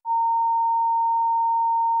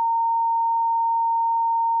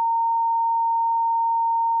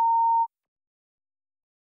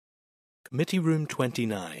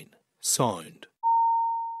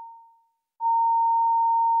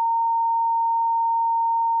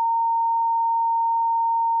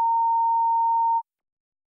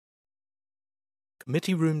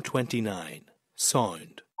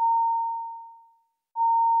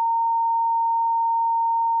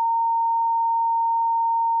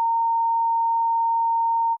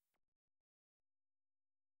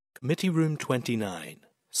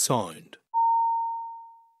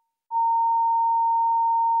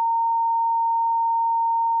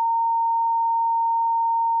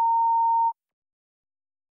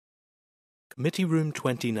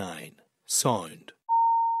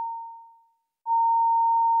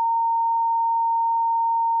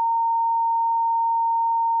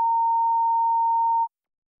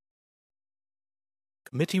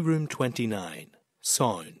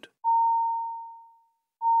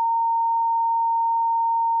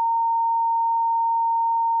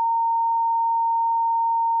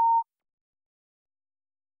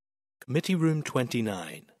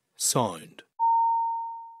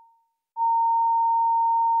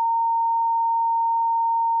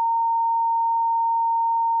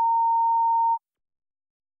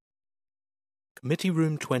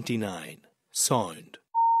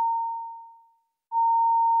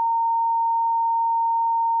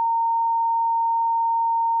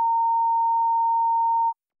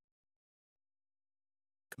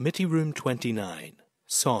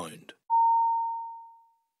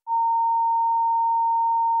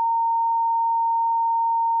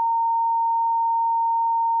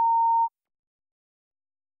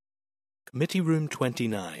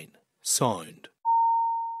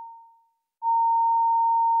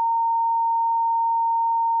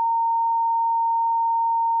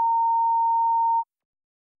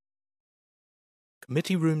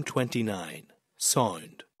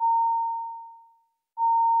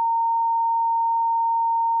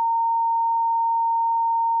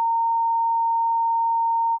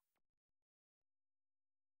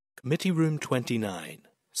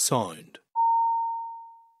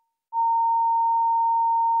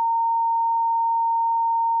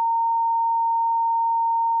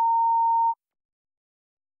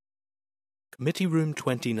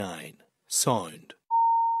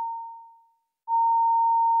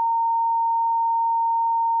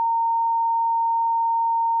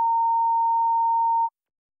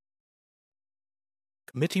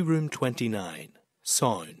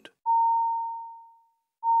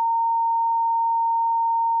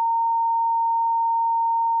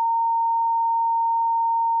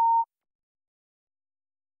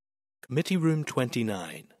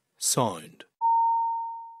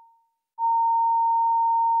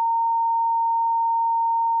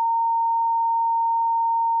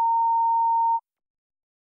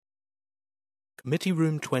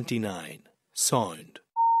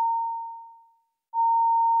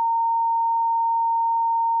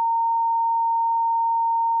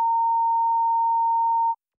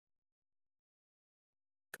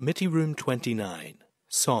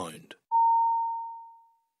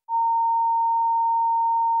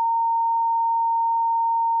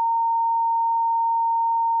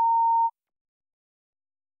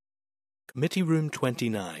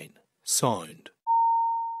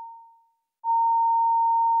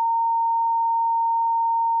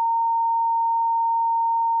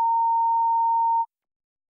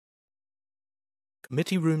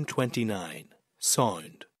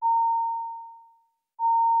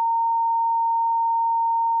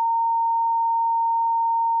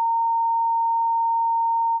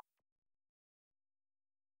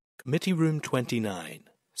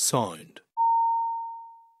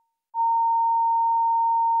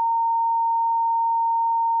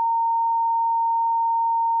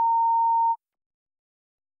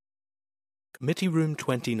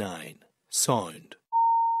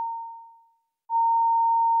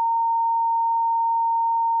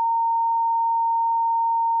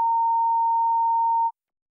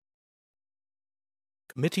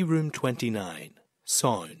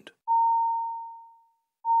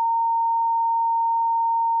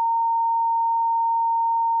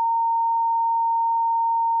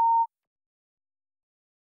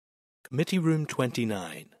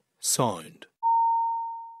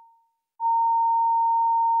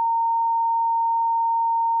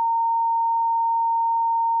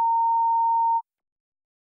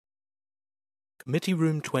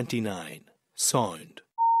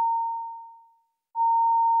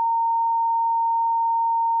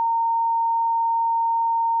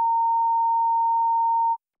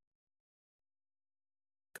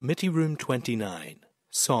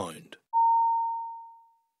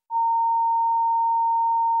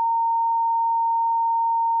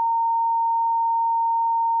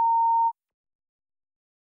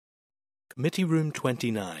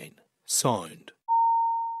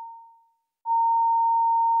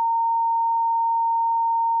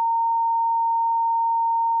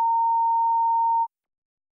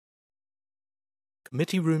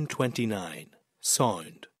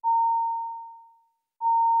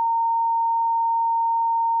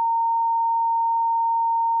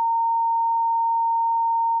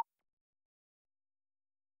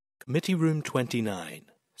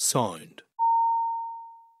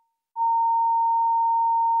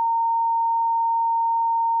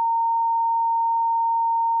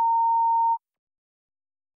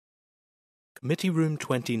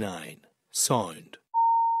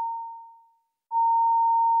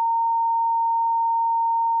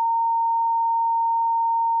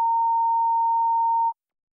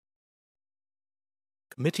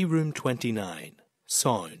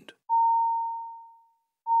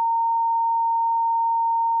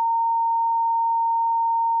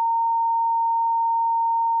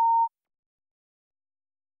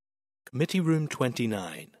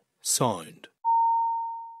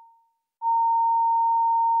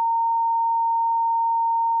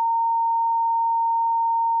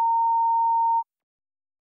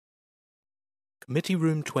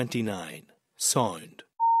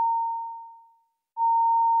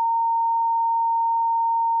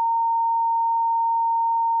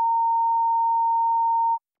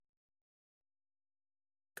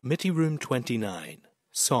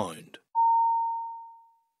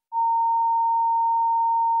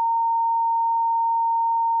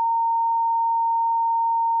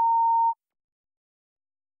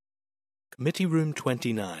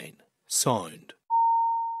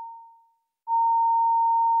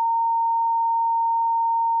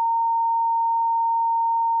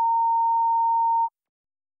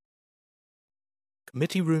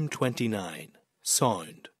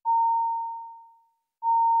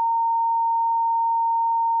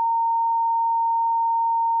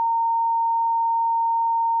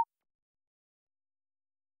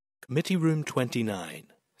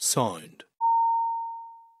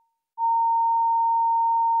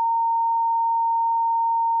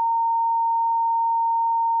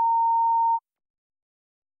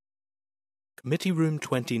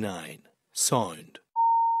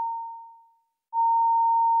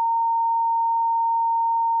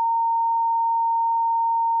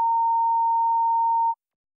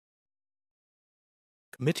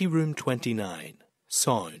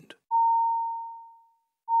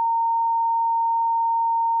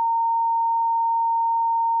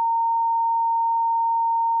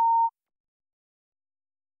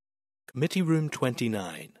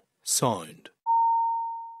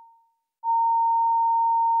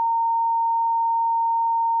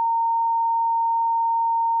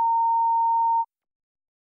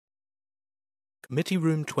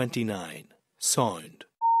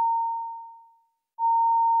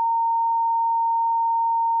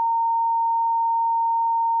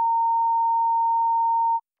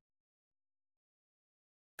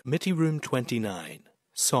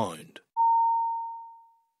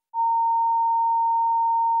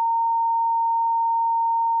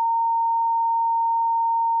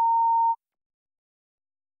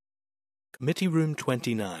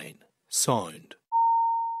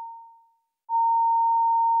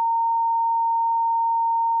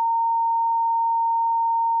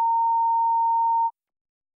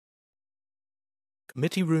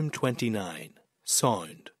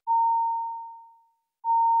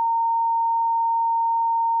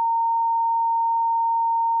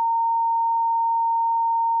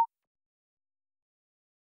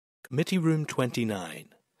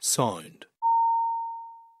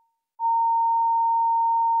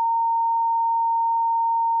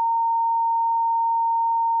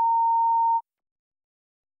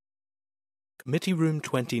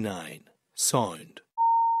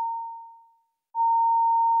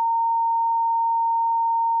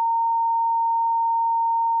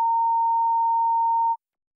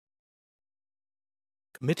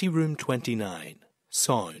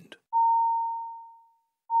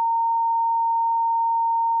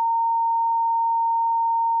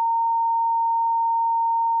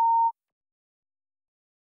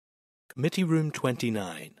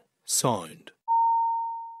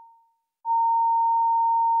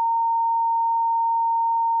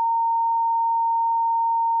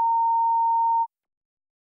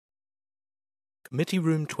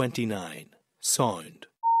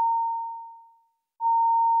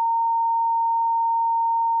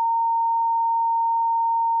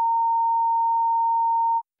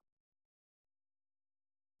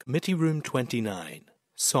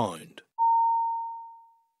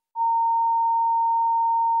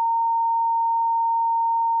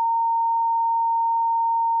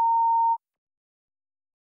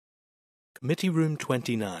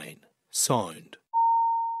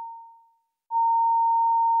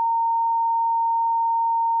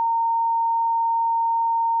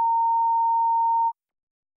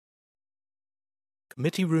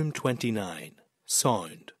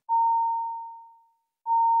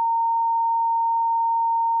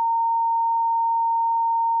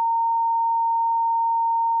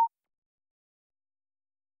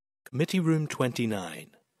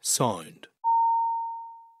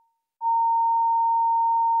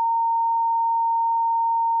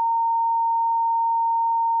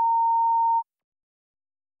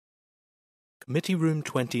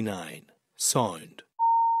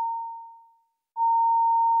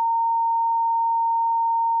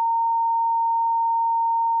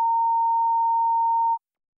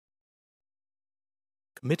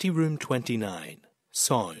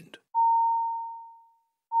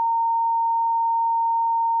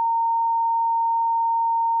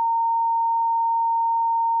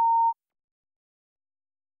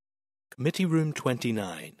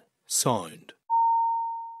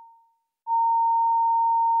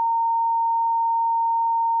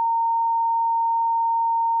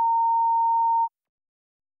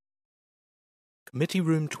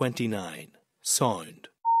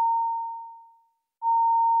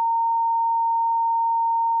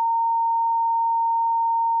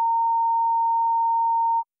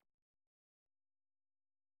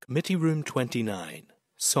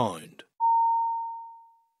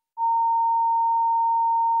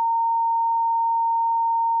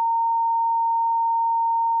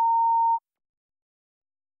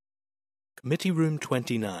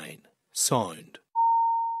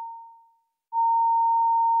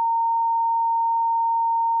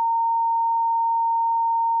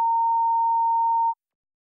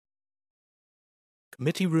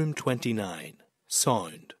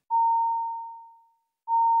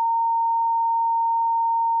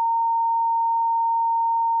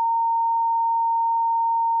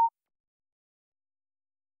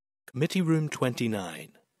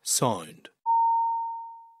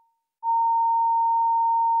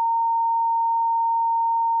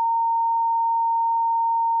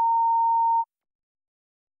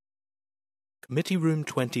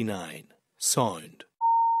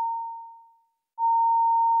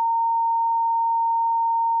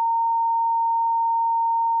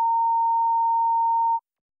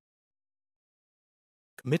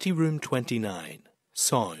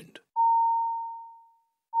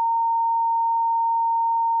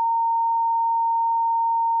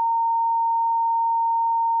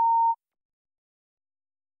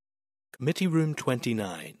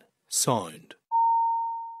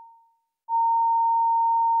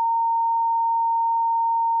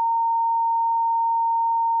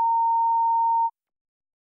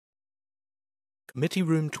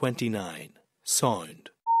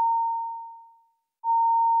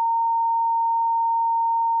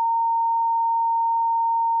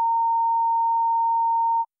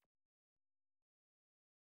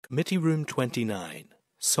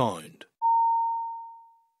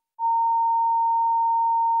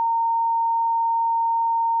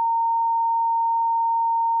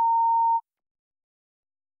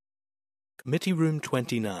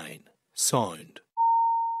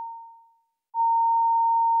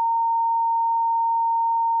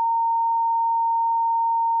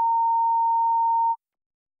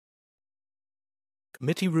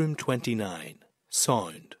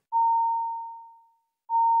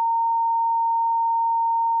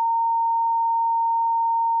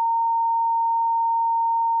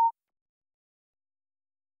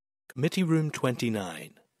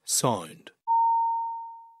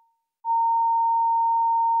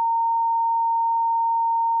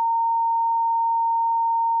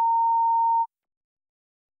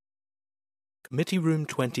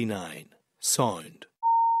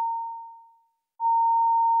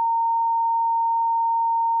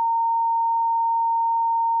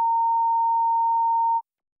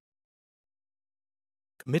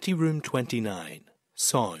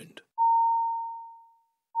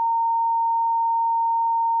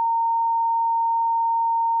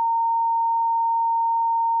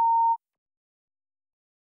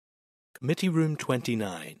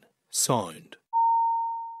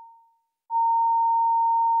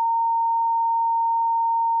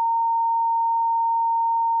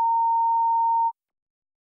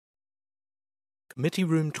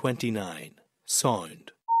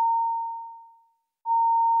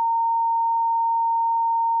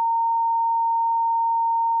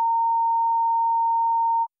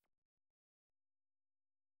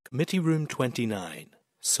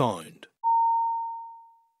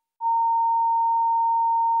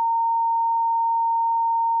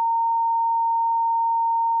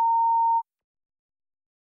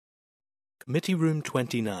 Committee Room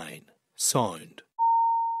 29, Sound.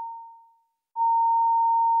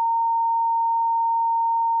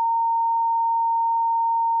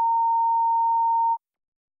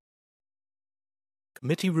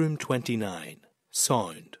 Committee Room 29,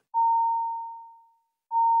 Sound.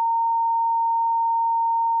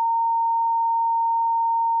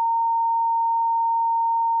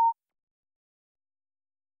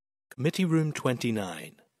 Committee Room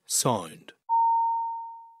 29, Sound.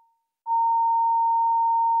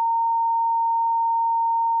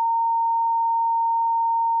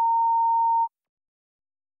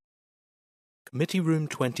 Committee Room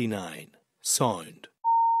 29, Sound.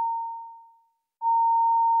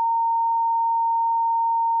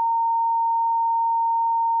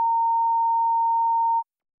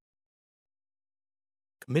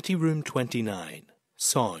 Committee Room 29,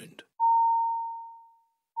 Sound.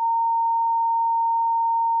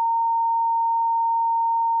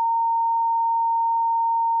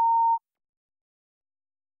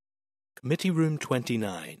 Committee Room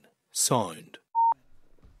 29, Sound.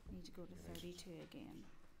 Need to go to 32 again.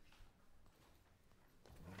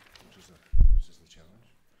 Which is the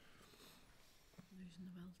challenge? Losing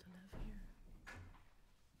the will to live here.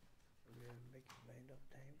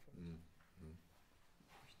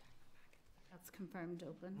 That's confirmed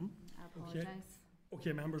open. I apologise.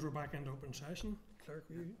 Okay, members, we're back into open session. Clerk,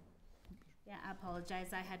 will you? Yeah, I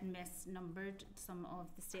apologise. I had misnumbered some of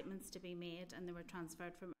the statements to be made and they were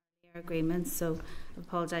transferred from earlier agreements. So I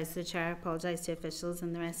apologise to the Chair, apologise to officials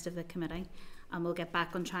and the rest of the committee. And we'll get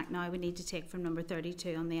back on track now. We need to take from number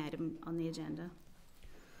 32 on the item on the agenda.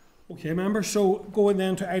 Okay, members, so going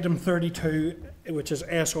then to item 32, which is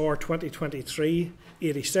SR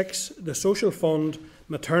 2023-86, the Social Fund,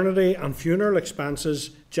 Maternity and Funeral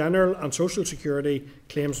Expenses, General and Social Security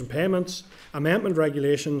Claims and Payments, Amendment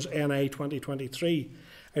Regulations NI 2023.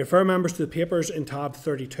 I refer members to the papers in tab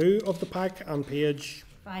 32 of the pack and page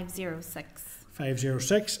 506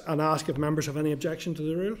 and ask if members have any objection to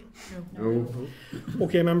the rule. No.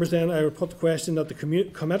 Okay, members, then I will put the question that the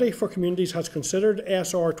Committee for Communities has considered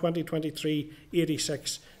SR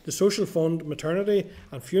 2023-86, the Social Fund, Maternity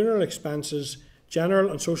and Funeral Expenses, General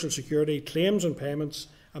and Social Security Claims and Payments,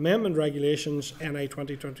 Amendment Regulations NI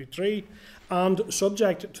 2023, and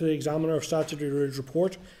subject to the Examiner of Statutory Rules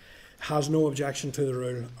report, has no objection to the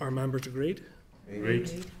rule. Are members agreed?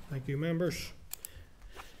 Agreed. Thank you, members.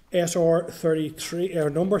 SR 33,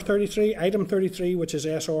 number 33, item 33, which is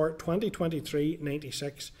SR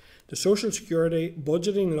 2023-96, the Social Security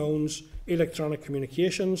Budgeting Loans, Electronic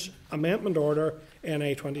Communications, Amendment Order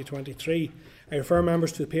NI 2023. I refer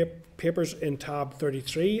members to the papers in tab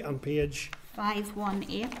 33 and page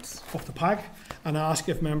 518 of the pack and ask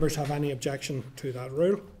if members have any objection to that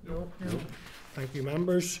rule. No. Thank you,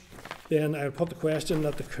 members. Then I'll put the question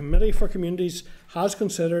that the Committee for Communities has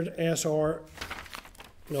considered SR...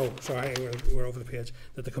 No, sorry, we're over the page.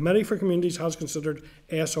 That the Committee for Communities has considered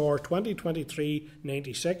SR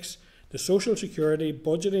 2023-96, the Social Security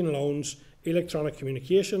Budgeting Loans, Electronic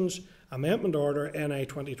Communications, Amendment Order NI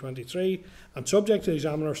 2023, and subject to the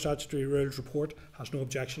Examiner of Statutory Rules report, has no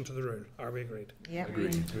objection to the rule. Are we agreed? Yeah.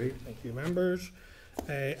 Agreed. Thank you, members.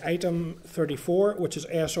 Item 34, which is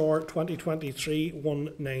SR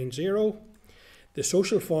 2023-190, the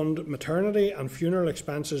Social Fund, Maternity and Funeral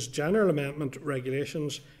Expenses General Amendment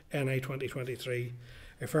Regulations NI 2023.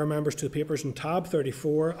 I refer members to the papers in tab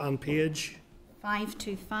 34 and page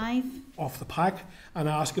 525 of the pack and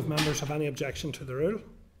ask if members have any objection to the rule.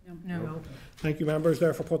 No. Thank you, members.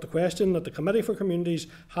 Therefore, put the question that the Committee for Communities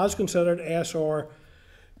has considered SR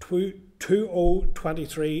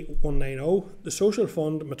 2023-190, the Social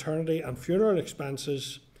Fund, Maternity and Funeral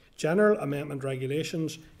Expenses General Amendment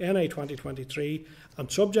Regulations NI 2023,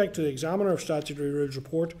 and subject to the Examiner of Statutory Rules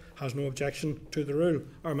report, has no objection to the rule.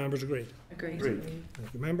 Are members agreed? Agreed.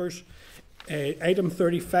 Thank you, members. Item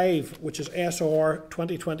 35, which is SR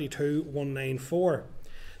 2022-194,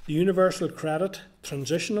 the Universal Credit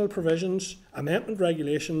Transitional Provisions Amendment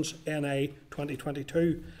Regulations NI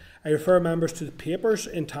 2022. I refer members to the papers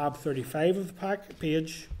in tab 35 of the pack,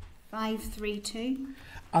 page 532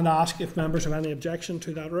 and ask if members have any objection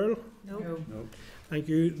to that rule. No. Thank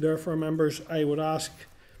you. Therefore, members, I would ask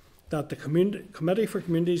that the Committee for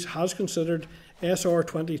Communities has considered SR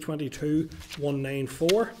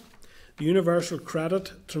 2022-194, the Universal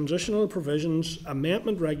Credit Transitional Provisions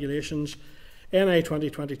Amendment Regulations NI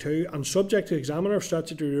 2022, and subject to Examiner of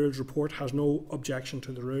Statutory Rules report, has no objection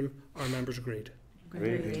to the rule. Are members agreed?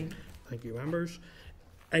 Agreed. Thank you, members.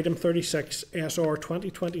 Item 36, SR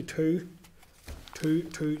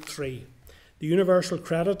 2022-223, the Universal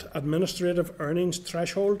Credit Administrative Earnings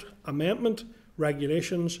Threshold Amendment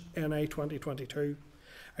Regulations NI 2022.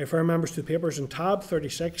 I refer members to the papers in tab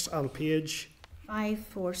 36 and page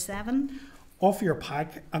 547. of your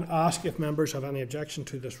pack and ask if members have any objection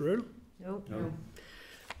to this rule. No.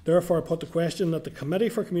 Therefore, I put the question that the Committee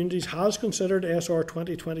for Communities has considered SR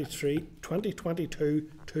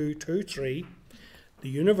 2022-223, the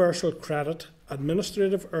Universal Credit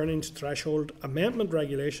Administrative Earnings Threshold Amendment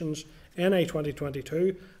Regulations NI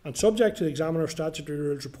 2022, and subject to the Examiner of Statutory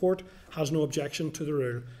Rules report, has no objection to the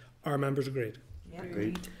rule. Are members agreed?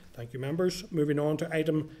 Agreed. Thank you, members. Moving on to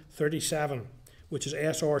item 37, which is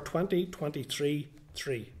SR 2023-3.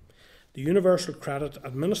 The Universal Credit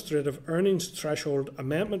Administrative Earnings Threshold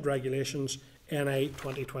Amendment Regulations NI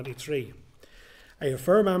 2023. I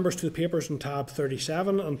refer members to the papers in tab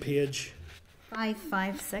 37 on page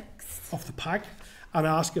 556. of the pack and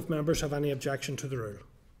ask if members have any objection to the rule.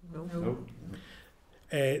 No.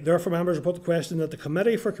 Therefore, members, I put the question that the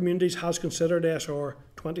Committee for Communities has considered SR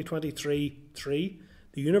 2023-3,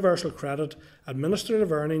 the Universal Credit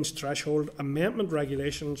Administrative Earnings Threshold Amendment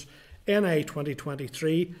Regulations NI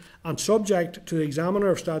 2023, and subject to the Examiner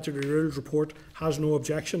of Statutory Rules report, has no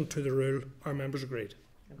objection to the rule. Are members agreed?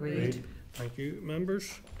 Agreed. Thank you,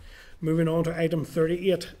 members. Moving on to item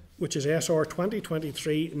 38, which is SR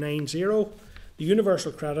 2023-90, the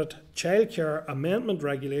Universal Credit Childcare Amendment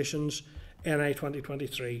Regulations NI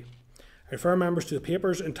 2023. I refer members to the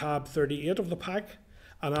papers in tab 38 of the pack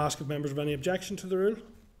and ask if members have any objection to the rule.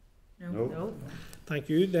 No. Thank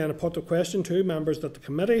you. Then I put the question to members that the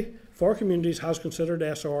Committee for Communities has considered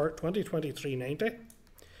SR 2023-90,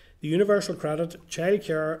 the Universal Credit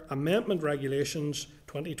Childcare Amendment Regulations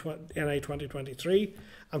NI 2023,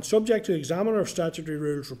 and subject to the Examiner of Statutory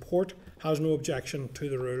Rules report, has no objection to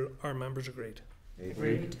the rule. Are members agreed?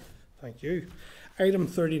 Agreed. Thank you. Item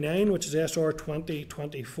 39, which is SR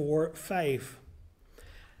 2024-5.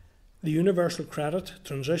 The Universal Credit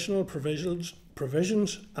Transitional Provisions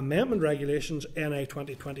Amendment Regulations NI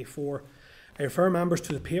 2024. I refer members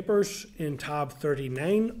to the papers in tab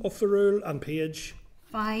 39 of the rule and page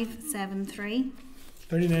 573.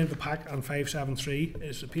 39 of the pack and 573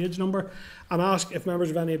 is the page number, and ask if members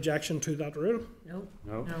have any objection to that rule. No.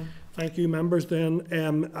 Thank you, members. Then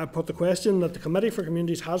I put the question that the Committee for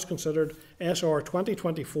Communities has considered SR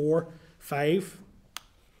 2024-5,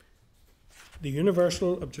 the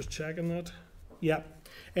Universal, I'm just checking that, yeah,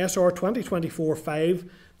 SR 2024-5,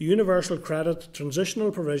 the Universal Credit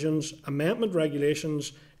Transitional Provisions Amendment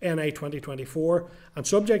Regulations NI 2024, and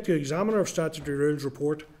subject to the Examiner of Statutory Rules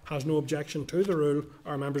report, has no objection to the rule.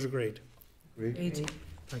 Are members agreed? Agreed.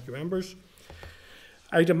 Thank you, members.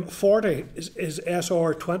 Item 40 is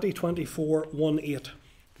SR 2024-18,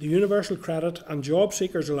 the Universal Credit and Job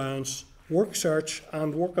Seekers Allowance Work Search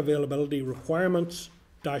and Work Availability Requirements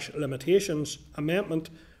 - Limitations Amendment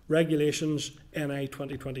Regulations NI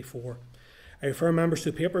 2024. I refer members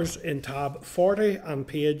to papers in tab 40 and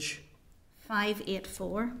page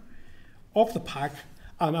 584. of the pack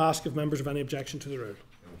and ask if members have any objection to the rule.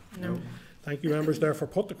 No. Thank you, members. Therefore,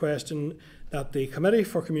 put the question that the Committee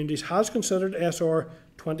for Communities has considered SR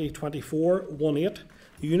 2024-18,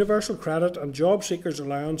 the Universal Credit and Job Seekers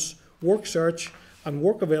Allowance Work Search and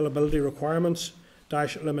Work Availability Requirements -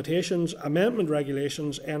 Limitations Amendment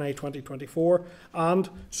Regulations NI 2024, and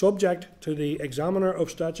subject to the Examiner of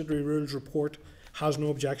Statutory Rules report, has no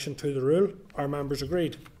objection to the rule. Are members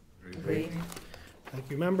agreed? Agreed. Thank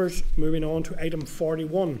you, members. Moving on to item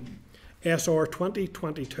 41, SR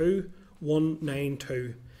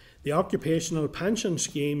 2022-192, the Occupational Pension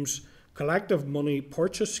Schemes Collective Money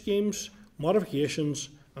Purchase Schemes Modifications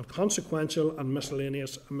and Consequential and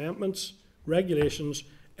Miscellaneous Amendments Regulations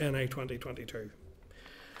NI 2022.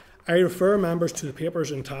 I refer members to the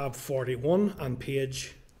papers in tab 41 and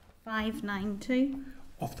page 592.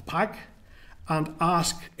 of the pack and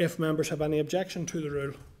ask if members have any objection to the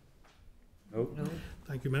rule. No.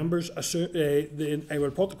 Thank you, members. I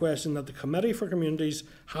will put the question that the Committee for Communities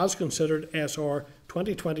has considered SR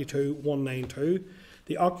 2022-192,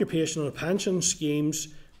 the Occupational Pension Schemes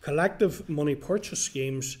Collective Money Purchase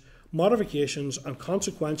Schemes Modifications and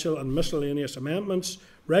Consequential and Miscellaneous Amendments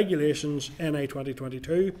Regulations NI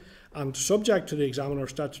 2022, and subject to the Examiner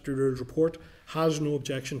of Statutory Rules report, has no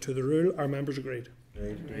objection to the rule. Are members agreed?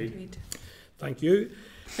 Agreed. Thank you.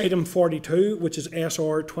 Item 42, which is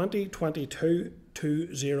SR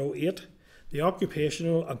 2022-208, the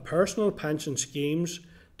Occupational and Personal Pension Schemes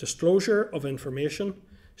Disclosure of Information,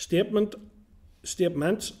 Statements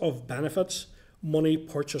of Benefits, Money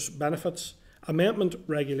Purchase Benefits, Amendment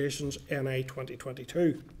Regulations NI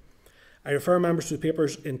 2022. I refer members to the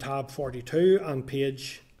papers in tab 42 and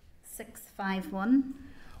page 651.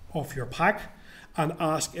 of your pack and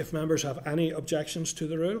ask if members have any objections to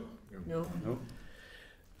the rule. No.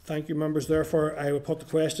 Thank you, members. Therefore, I will put the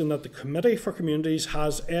question that the Committee for Communities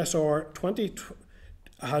has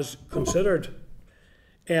considered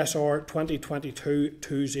SR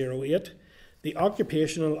 2022-208, the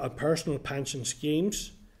Occupational and Personal Pension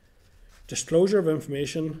Schemes, Disclosure of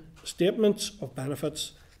Information, Statements of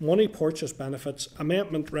Benefits, Money Purchase Benefits,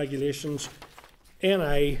 Amendment Regulations,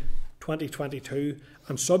 NI 2022,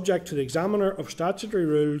 and subject to the Examiner of Statutory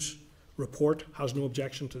Rules report, has no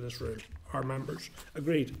objection to this rule. Are members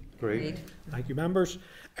agreed? Agreed. Thank you, members.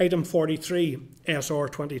 Item 43, SR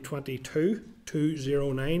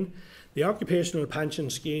 2022-209, the Occupational Pension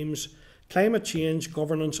Schemes, Climate Change,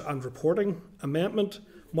 Governance and Reporting, Amendment,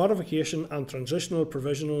 Modification and Transitional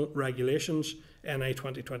Provisional Regulations, NI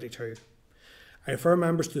 2022. I refer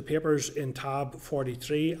members to the papers in tab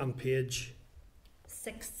 43 and page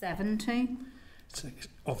 672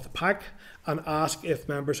 of the pack, and ask if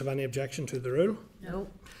members have any objection to the rule. No.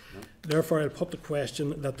 Therefore, I'll put the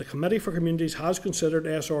question that the Committee for Communities has considered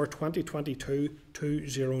SR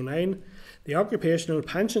 2022-209, the Occupational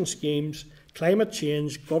Pension Schemes, Climate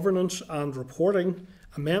Change, Governance and Reporting,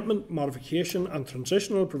 Amendment, Modification and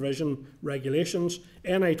Transitional Provision Regulations,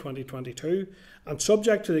 NI 2022, and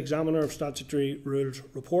subject to the Examiner of Statutory Rules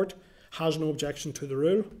report, has no objection to the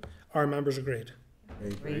rule. Are members agreed?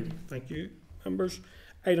 Agreed. Thank you, members.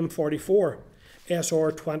 Item 44,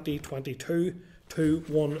 SR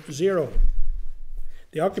 2022-210,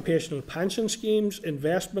 the Occupational Pension Schemes,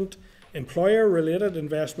 Investment, Employer-Related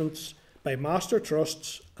Investments by Master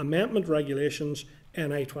Trusts, Amendment Regulations,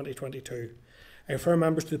 NI 2022. I refer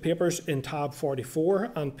members to the papers in tab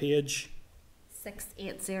 44 and page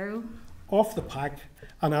 680 of the pack,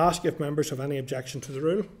 and ask if members have any objection to the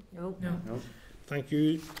rule. No. Thank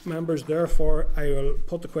you, members. Therefore, I will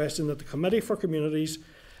put the question that the Committee for Communities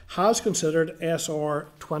has considered SR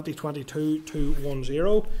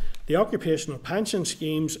 2022-210, the Occupational Pension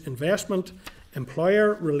Schemes, Investment,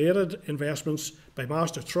 Employer-Related Investments by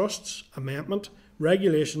Master Trusts, Amendment,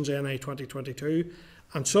 Regulations NI 2022,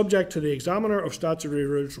 and subject to the Examiner of Statutory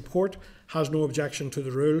Rules report, has no objection to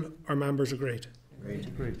the rule. Are members agreed?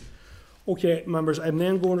 Agreed. Okay, members, I'm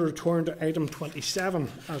then going to return to item 27,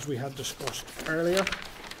 as we had discussed earlier.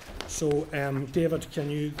 So, David,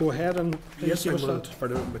 can you go ahead and Yes, give us I'm that? for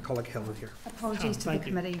my colleague Helen here. Apologies to the Thank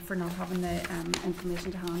you. committee for not having the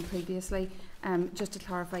information to hand previously. Just to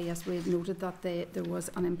clarify, yes, we had noted that there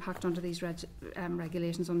was an impact under these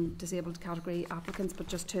regulations on disabled category applicants, but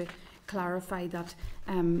just to clarify that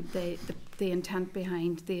the intent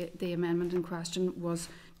behind the amendment in question was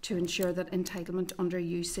to ensure that entitlement under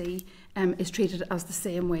UC is treated as the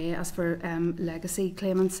same way as for legacy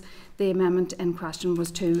claimants. The amendment in question was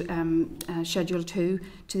to Schedule 2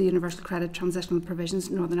 to the Universal Credit Transitional Provisions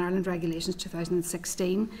Northern Ireland Regulations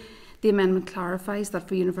 2016. The amendment clarifies that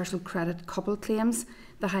for universal credit coupled claims,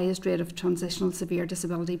 the highest rate of transitional severe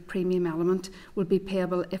disability premium element will be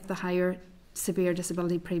payable if the higher severe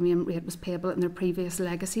disability premium rate was payable in their previous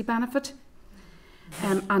legacy benefit.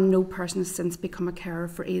 And no person has since become a carer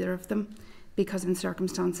for either of them, because in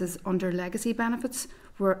circumstances under legacy benefits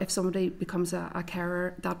where if somebody becomes a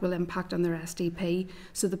carer, that will impact on their SDP.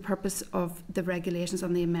 So the purpose of the regulations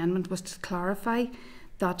on the amendment was to clarify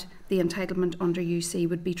that the entitlement under UC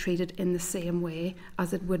would be treated in the same way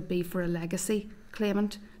as it would be for a legacy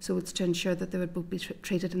claimant. So it's to ensure that they would both be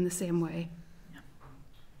treated in the same way.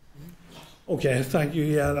 Okay, thank you.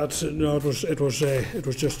 Yeah, that's no. It was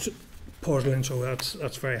just puzzling. So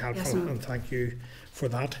that's very helpful, Yes, and thank you for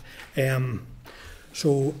that.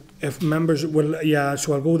 So if members will,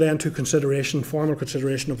 so I'll go then to formal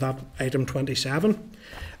consideration of that item 27,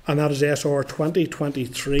 and that is SR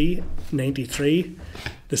 2023-93,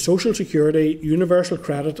 the Social Security, Universal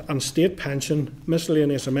Credit and State Pension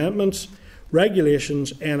Miscellaneous Amendments,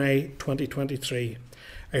 Regulations NI 2023.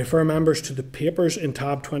 I refer members to the papers in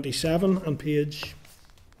tab 27 and page.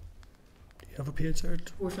 Do you have a page there?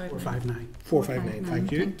 459. 459.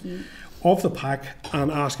 Thank you. Thank you. Of the pack, and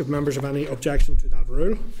ask if members have any objection to that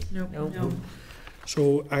rule. No.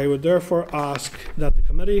 So I would therefore ask that the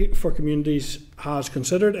Committee for Communities has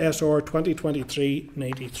considered SR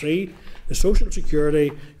 2023-93, the Social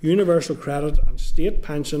Security, Universal Credit and State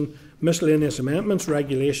Pension Miscellaneous Amendments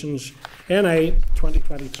Regulations NI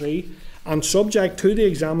 2023, and subject to the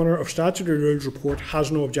Examiner of Statutory Rules report,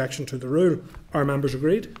 has no objection to the rule. Are members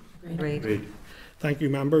agreed? Agreed. Thank you,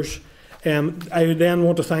 members. I then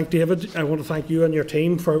want to thank David. I want to thank you and your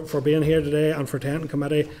team for being here today and for attending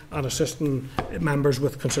committee and assisting members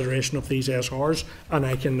with consideration of these SRs. And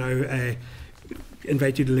I can now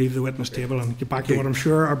invite you to leave the witness table and get back to what I'm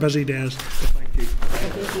sure are busy days. So thank you.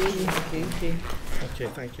 Okay,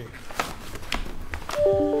 thank you.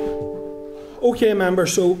 Okay,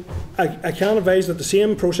 members, so I can advise that the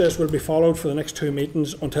same process will be followed for the next 2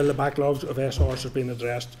 meetings until the backlogs of SRs has been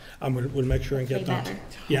addressed, and we'll make sure and get that.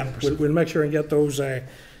 Yeah, we'll make sure and get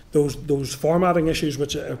those formatting issues,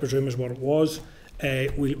 which I presume is what it was.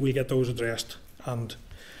 We'll get those addressed and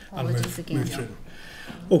move through.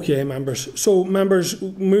 Okay, members. So, members,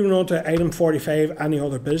 moving on to item 45, any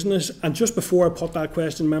other business. And just before I put that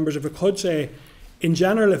question, members, if I could say, in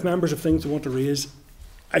general, if members have things they want to raise,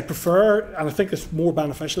 I prefer, and I think it's more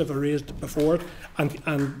beneficial if I raised before it,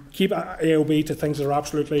 and keep AOB to things that are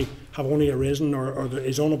absolutely have only arisen or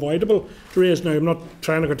is unavoidable to raise. Now, I'm not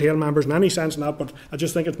trying to curtail members in any sense in that, but I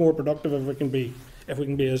just think it's more productive if we can be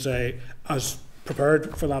as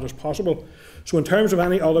prepared for that as possible. So, in terms of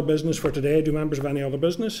any other business for today, do members have any other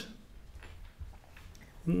business?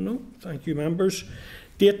 No, thank you, members.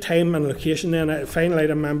 Date, time and location then. Final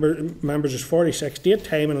item, members, is 46. Date,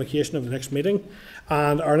 time and location of the next meeting.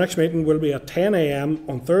 And our next meeting will be at 10 a.m.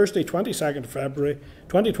 on Thursday, 22nd of February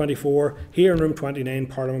 2024, here in room 29,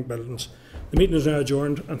 Parliament Buildings. The meeting is now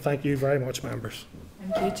adjourned, and thank you very much, members.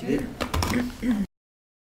 Thank you too.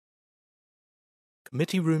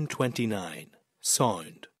 Committee Room 29,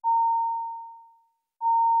 Sound.